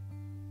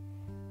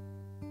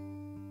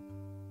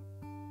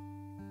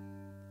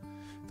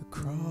 The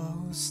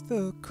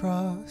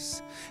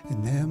cross,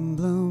 an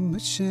emblem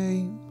of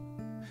shame,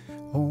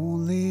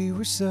 only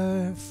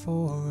reserved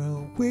for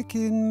a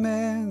wicked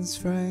man's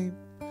frame.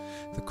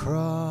 The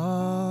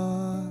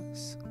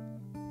cross,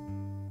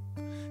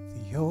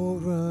 the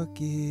old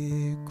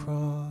rugged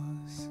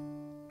cross.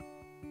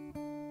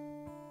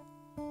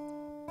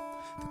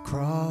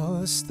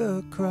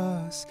 The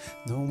cross,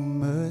 no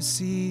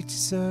mercy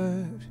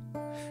deserved.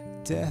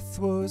 Death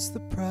was the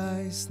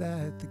price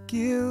that the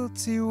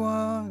guilty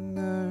one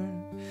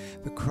earned.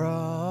 The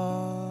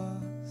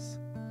cross,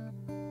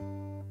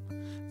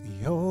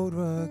 the old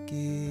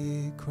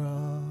rugged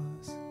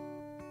cross.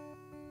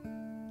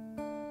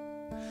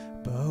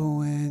 But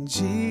when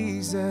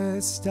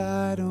Jesus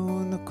died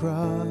on the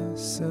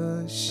cross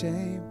of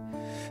shame,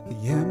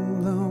 the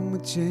emblem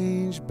was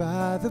changed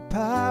by the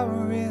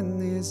power in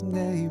His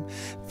name.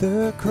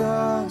 The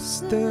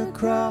cross, the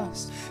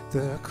cross,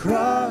 the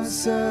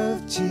cross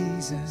of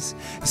Jesus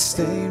is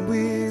stained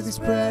with His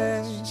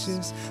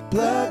precious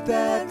blood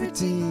that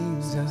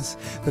redeems us.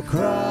 The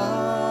cross,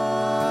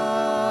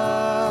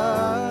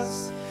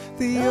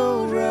 the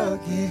old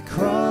rugged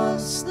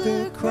cross,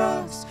 the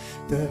cross,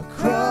 the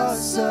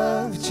cross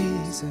of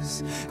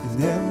Jesus,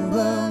 an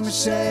emblem of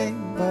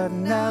shame, but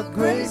now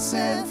grace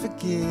and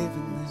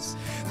forgiveness.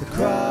 The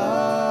cross,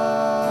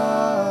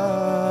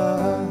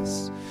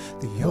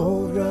 the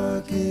old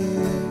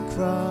rugged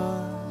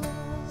cross.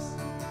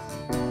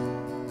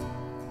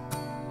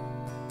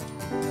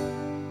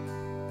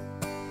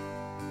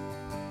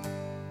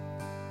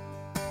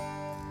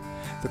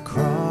 The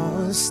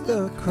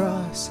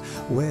cross,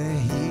 where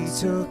He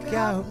took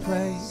our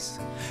place,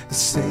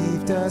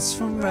 saved us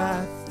from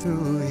wrath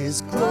through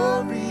His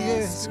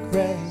glorious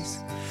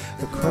grace.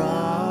 The cross,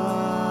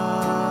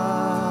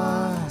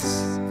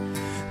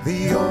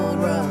 the old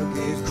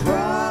rugged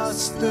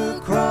cross, the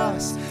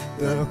cross,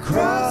 the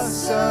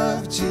cross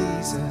of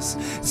Jesus,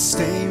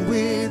 stained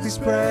with His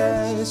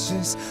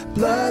precious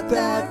blood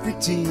that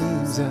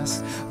redeems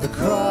us. The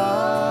cross,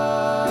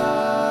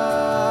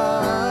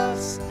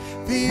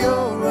 the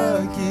old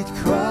rugged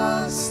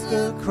cross,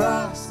 the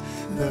cross,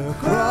 the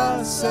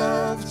cross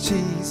of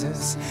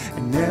Jesus,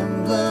 an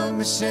emblem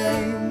of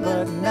shame,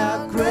 but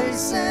now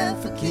grace and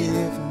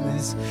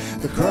forgiveness.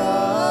 The cross,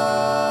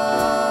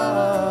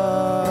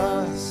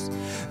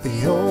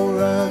 the old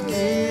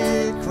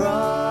rugged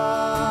cross.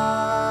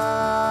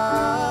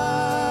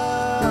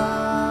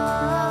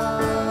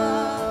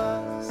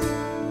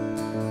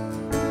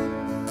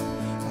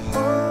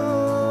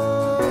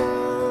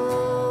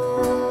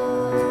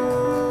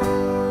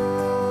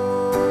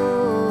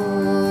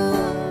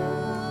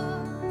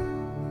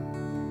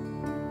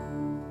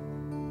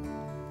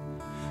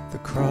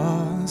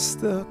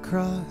 The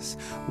cross,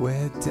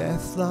 where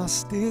death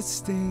lost its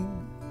sting,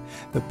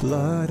 the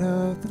blood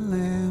of the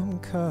Lamb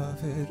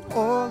covered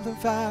all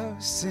of our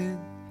sin.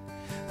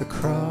 The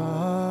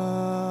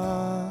cross,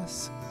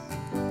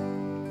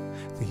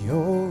 the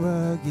old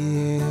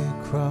rugged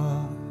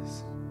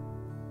cross.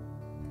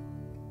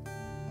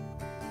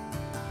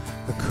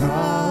 The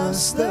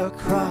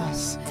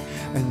cross,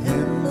 an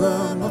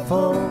emblem of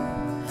hope.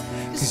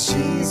 'Cause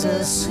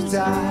Jesus who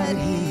died,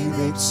 He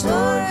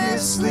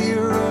victoriously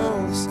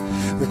rose.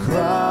 The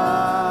cross,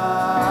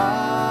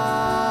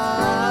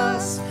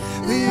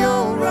 the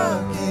old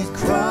rugged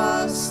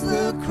cross,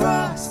 the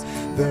cross,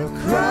 the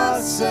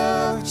cross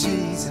of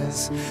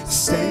Jesus,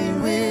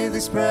 stained with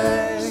His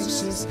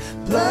precious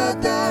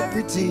blood that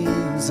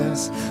redeems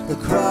us. The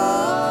cross,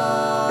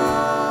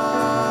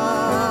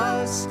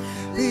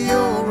 the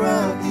old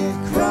rugged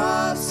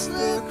cross,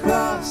 the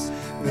cross,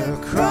 the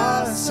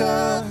cross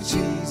of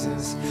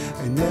Jesus,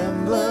 an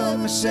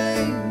emblem of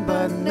shame,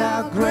 but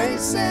now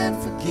grace and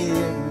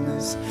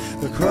forgiveness.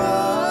 The cross,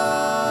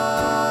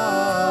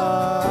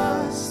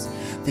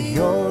 the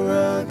old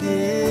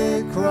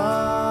rugged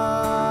cross.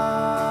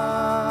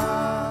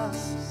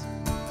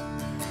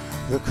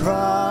 The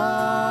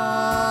cross,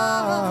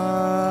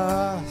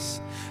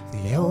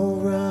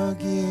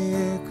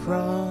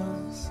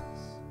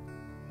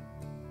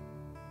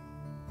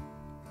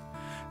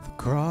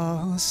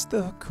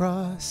 the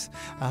cross,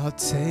 I'll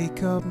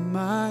take up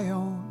my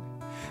own.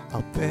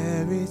 I'll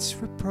bear its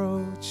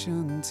reproach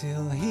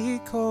until he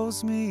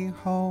calls me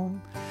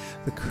home.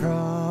 The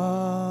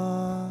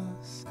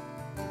cross,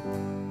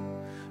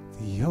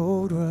 the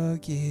old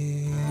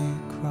rugged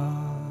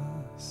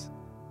cross.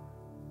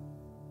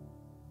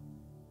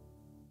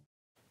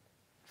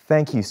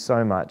 Thank you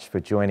so much for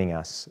joining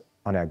us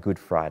on our Good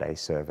Friday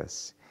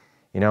service.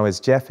 You know, as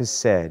Jeff has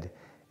said,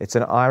 it's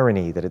an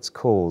irony that it's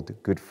called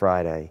Good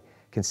Friday,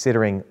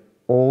 considering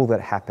all that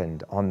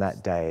happened on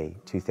that day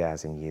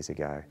 2,000 years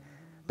ago.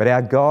 But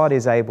our God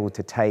is able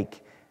to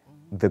take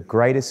the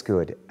greatest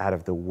good out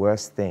of the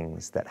worst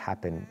things that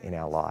happen in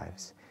our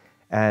lives.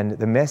 And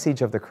the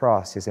message of the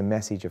cross is a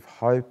message of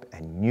hope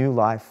and new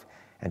life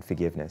and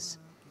forgiveness.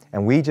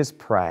 And we just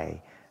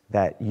pray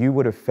that you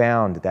would have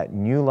found that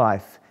new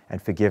life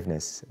and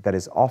forgiveness that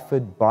is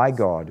offered by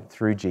God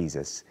through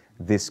Jesus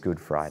this Good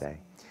Friday.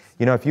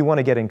 You know, if you want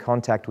to get in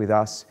contact with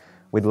us,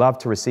 we'd love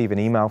to receive an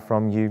email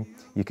from you.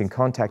 You can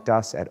contact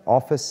us at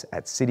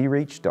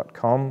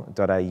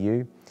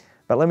office@cityreach.com.au.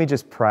 But let me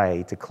just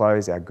pray to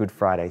close our Good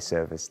Friday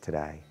service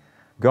today.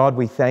 God,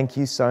 we thank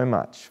you so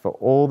much for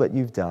all that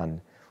you've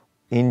done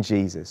in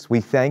Jesus.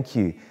 We thank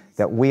you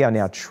that we are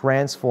now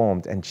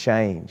transformed and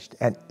changed,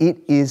 and it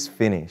is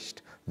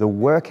finished. The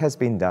work has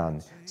been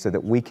done so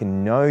that we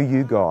can know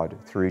you, God,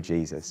 through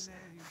Jesus.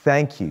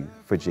 Thank you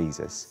for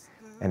Jesus.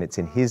 And it's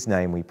in his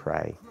name we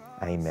pray.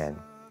 Amen.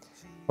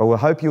 Well, we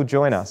hope you'll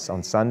join us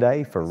on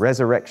Sunday for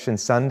Resurrection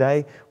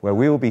Sunday, where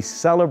we will be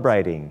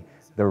celebrating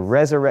the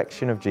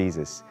resurrection of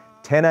Jesus,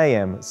 10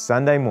 a.m.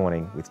 Sunday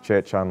morning with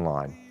Church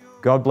Online.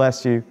 God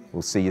bless you.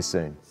 We'll see you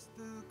soon.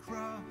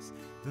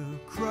 The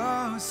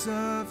cross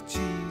of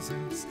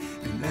Jesus,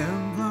 an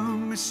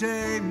emblem of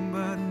shame,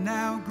 but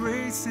now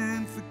grace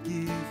and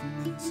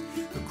forgiveness.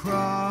 The cross,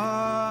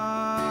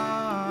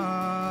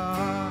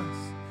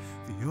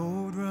 the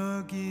old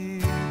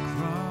rugged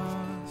cross.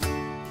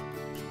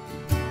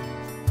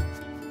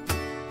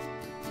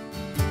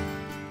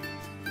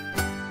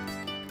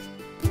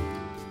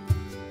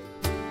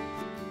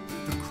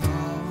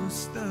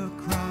 The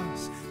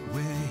cross,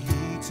 where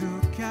he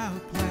took our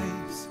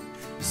place,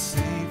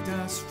 saved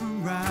us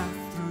from wrath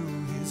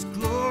through his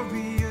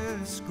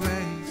glorious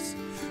grace.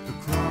 The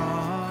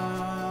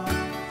cross,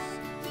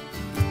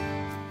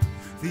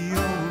 the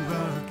old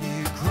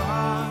rugged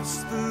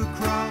cross, the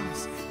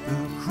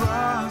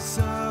cross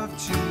of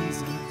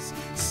Jesus,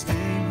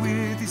 stained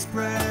with his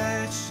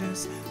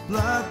precious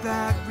blood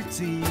that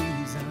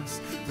redeems us.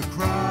 The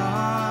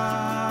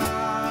cross,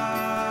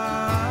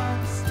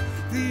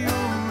 the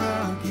old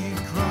rugged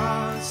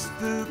cross,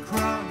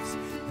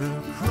 the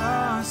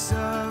cross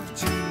of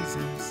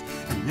Jesus,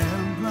 an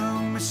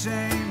emblem of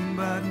shame,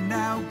 but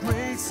now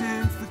grace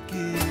and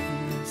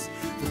forgiveness.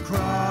 The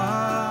cross,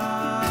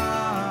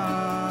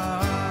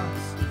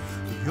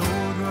 the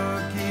old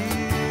rugged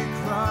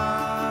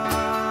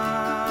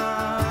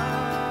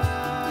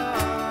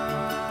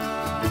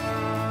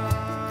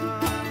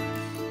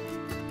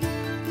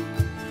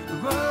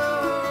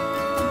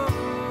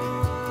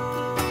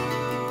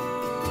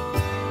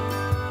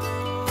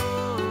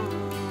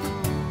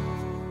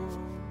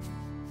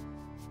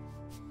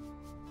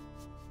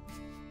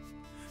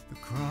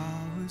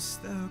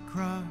the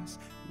cross,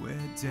 where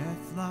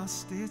death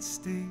lost its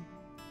sting.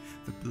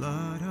 The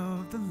blood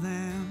of the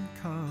Lamb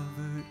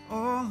covered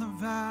all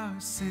of our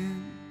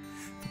sin.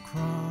 The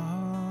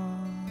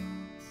cross,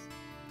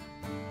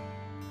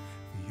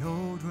 the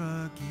old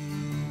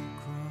rugged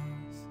cross.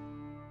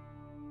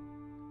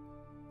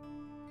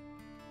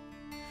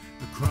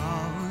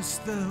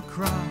 The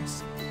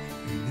cross,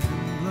 an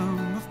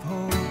emblem of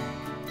hope.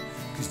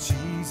 'Cause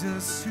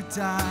Jesus who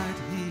died,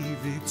 he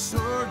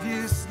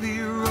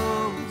victoriously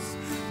rose.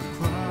 The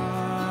cross,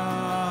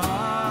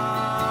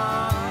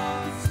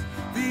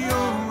 the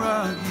old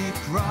rugged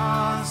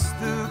cross,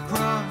 the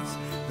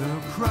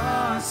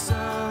cross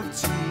of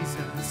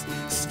Jesus,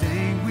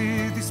 stained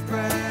with his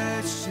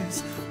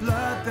precious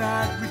blood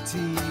that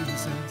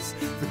redeems us.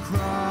 The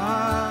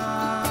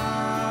cross,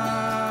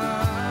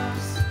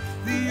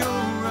 the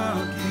old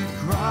rugged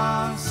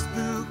cross,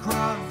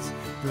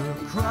 the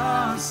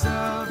cross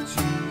of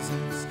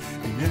Jesus,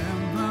 an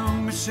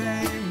emblem of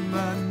shame,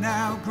 but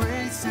now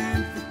grace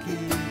and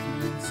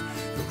forgiveness.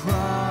 The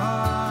cross,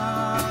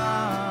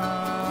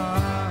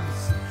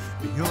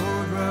 the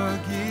old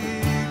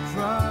rugged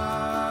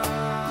cross,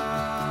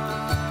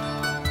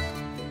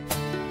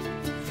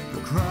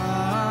 the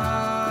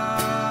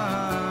cross,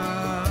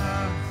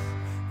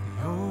 the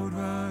old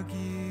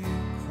rugged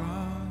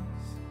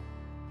cross.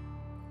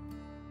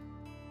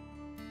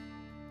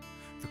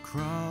 The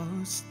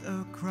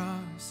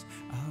cross,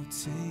 I'll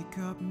take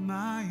up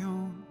my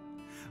own.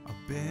 I'll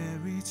bear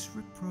its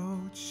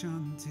reproach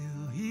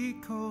until he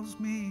calls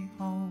me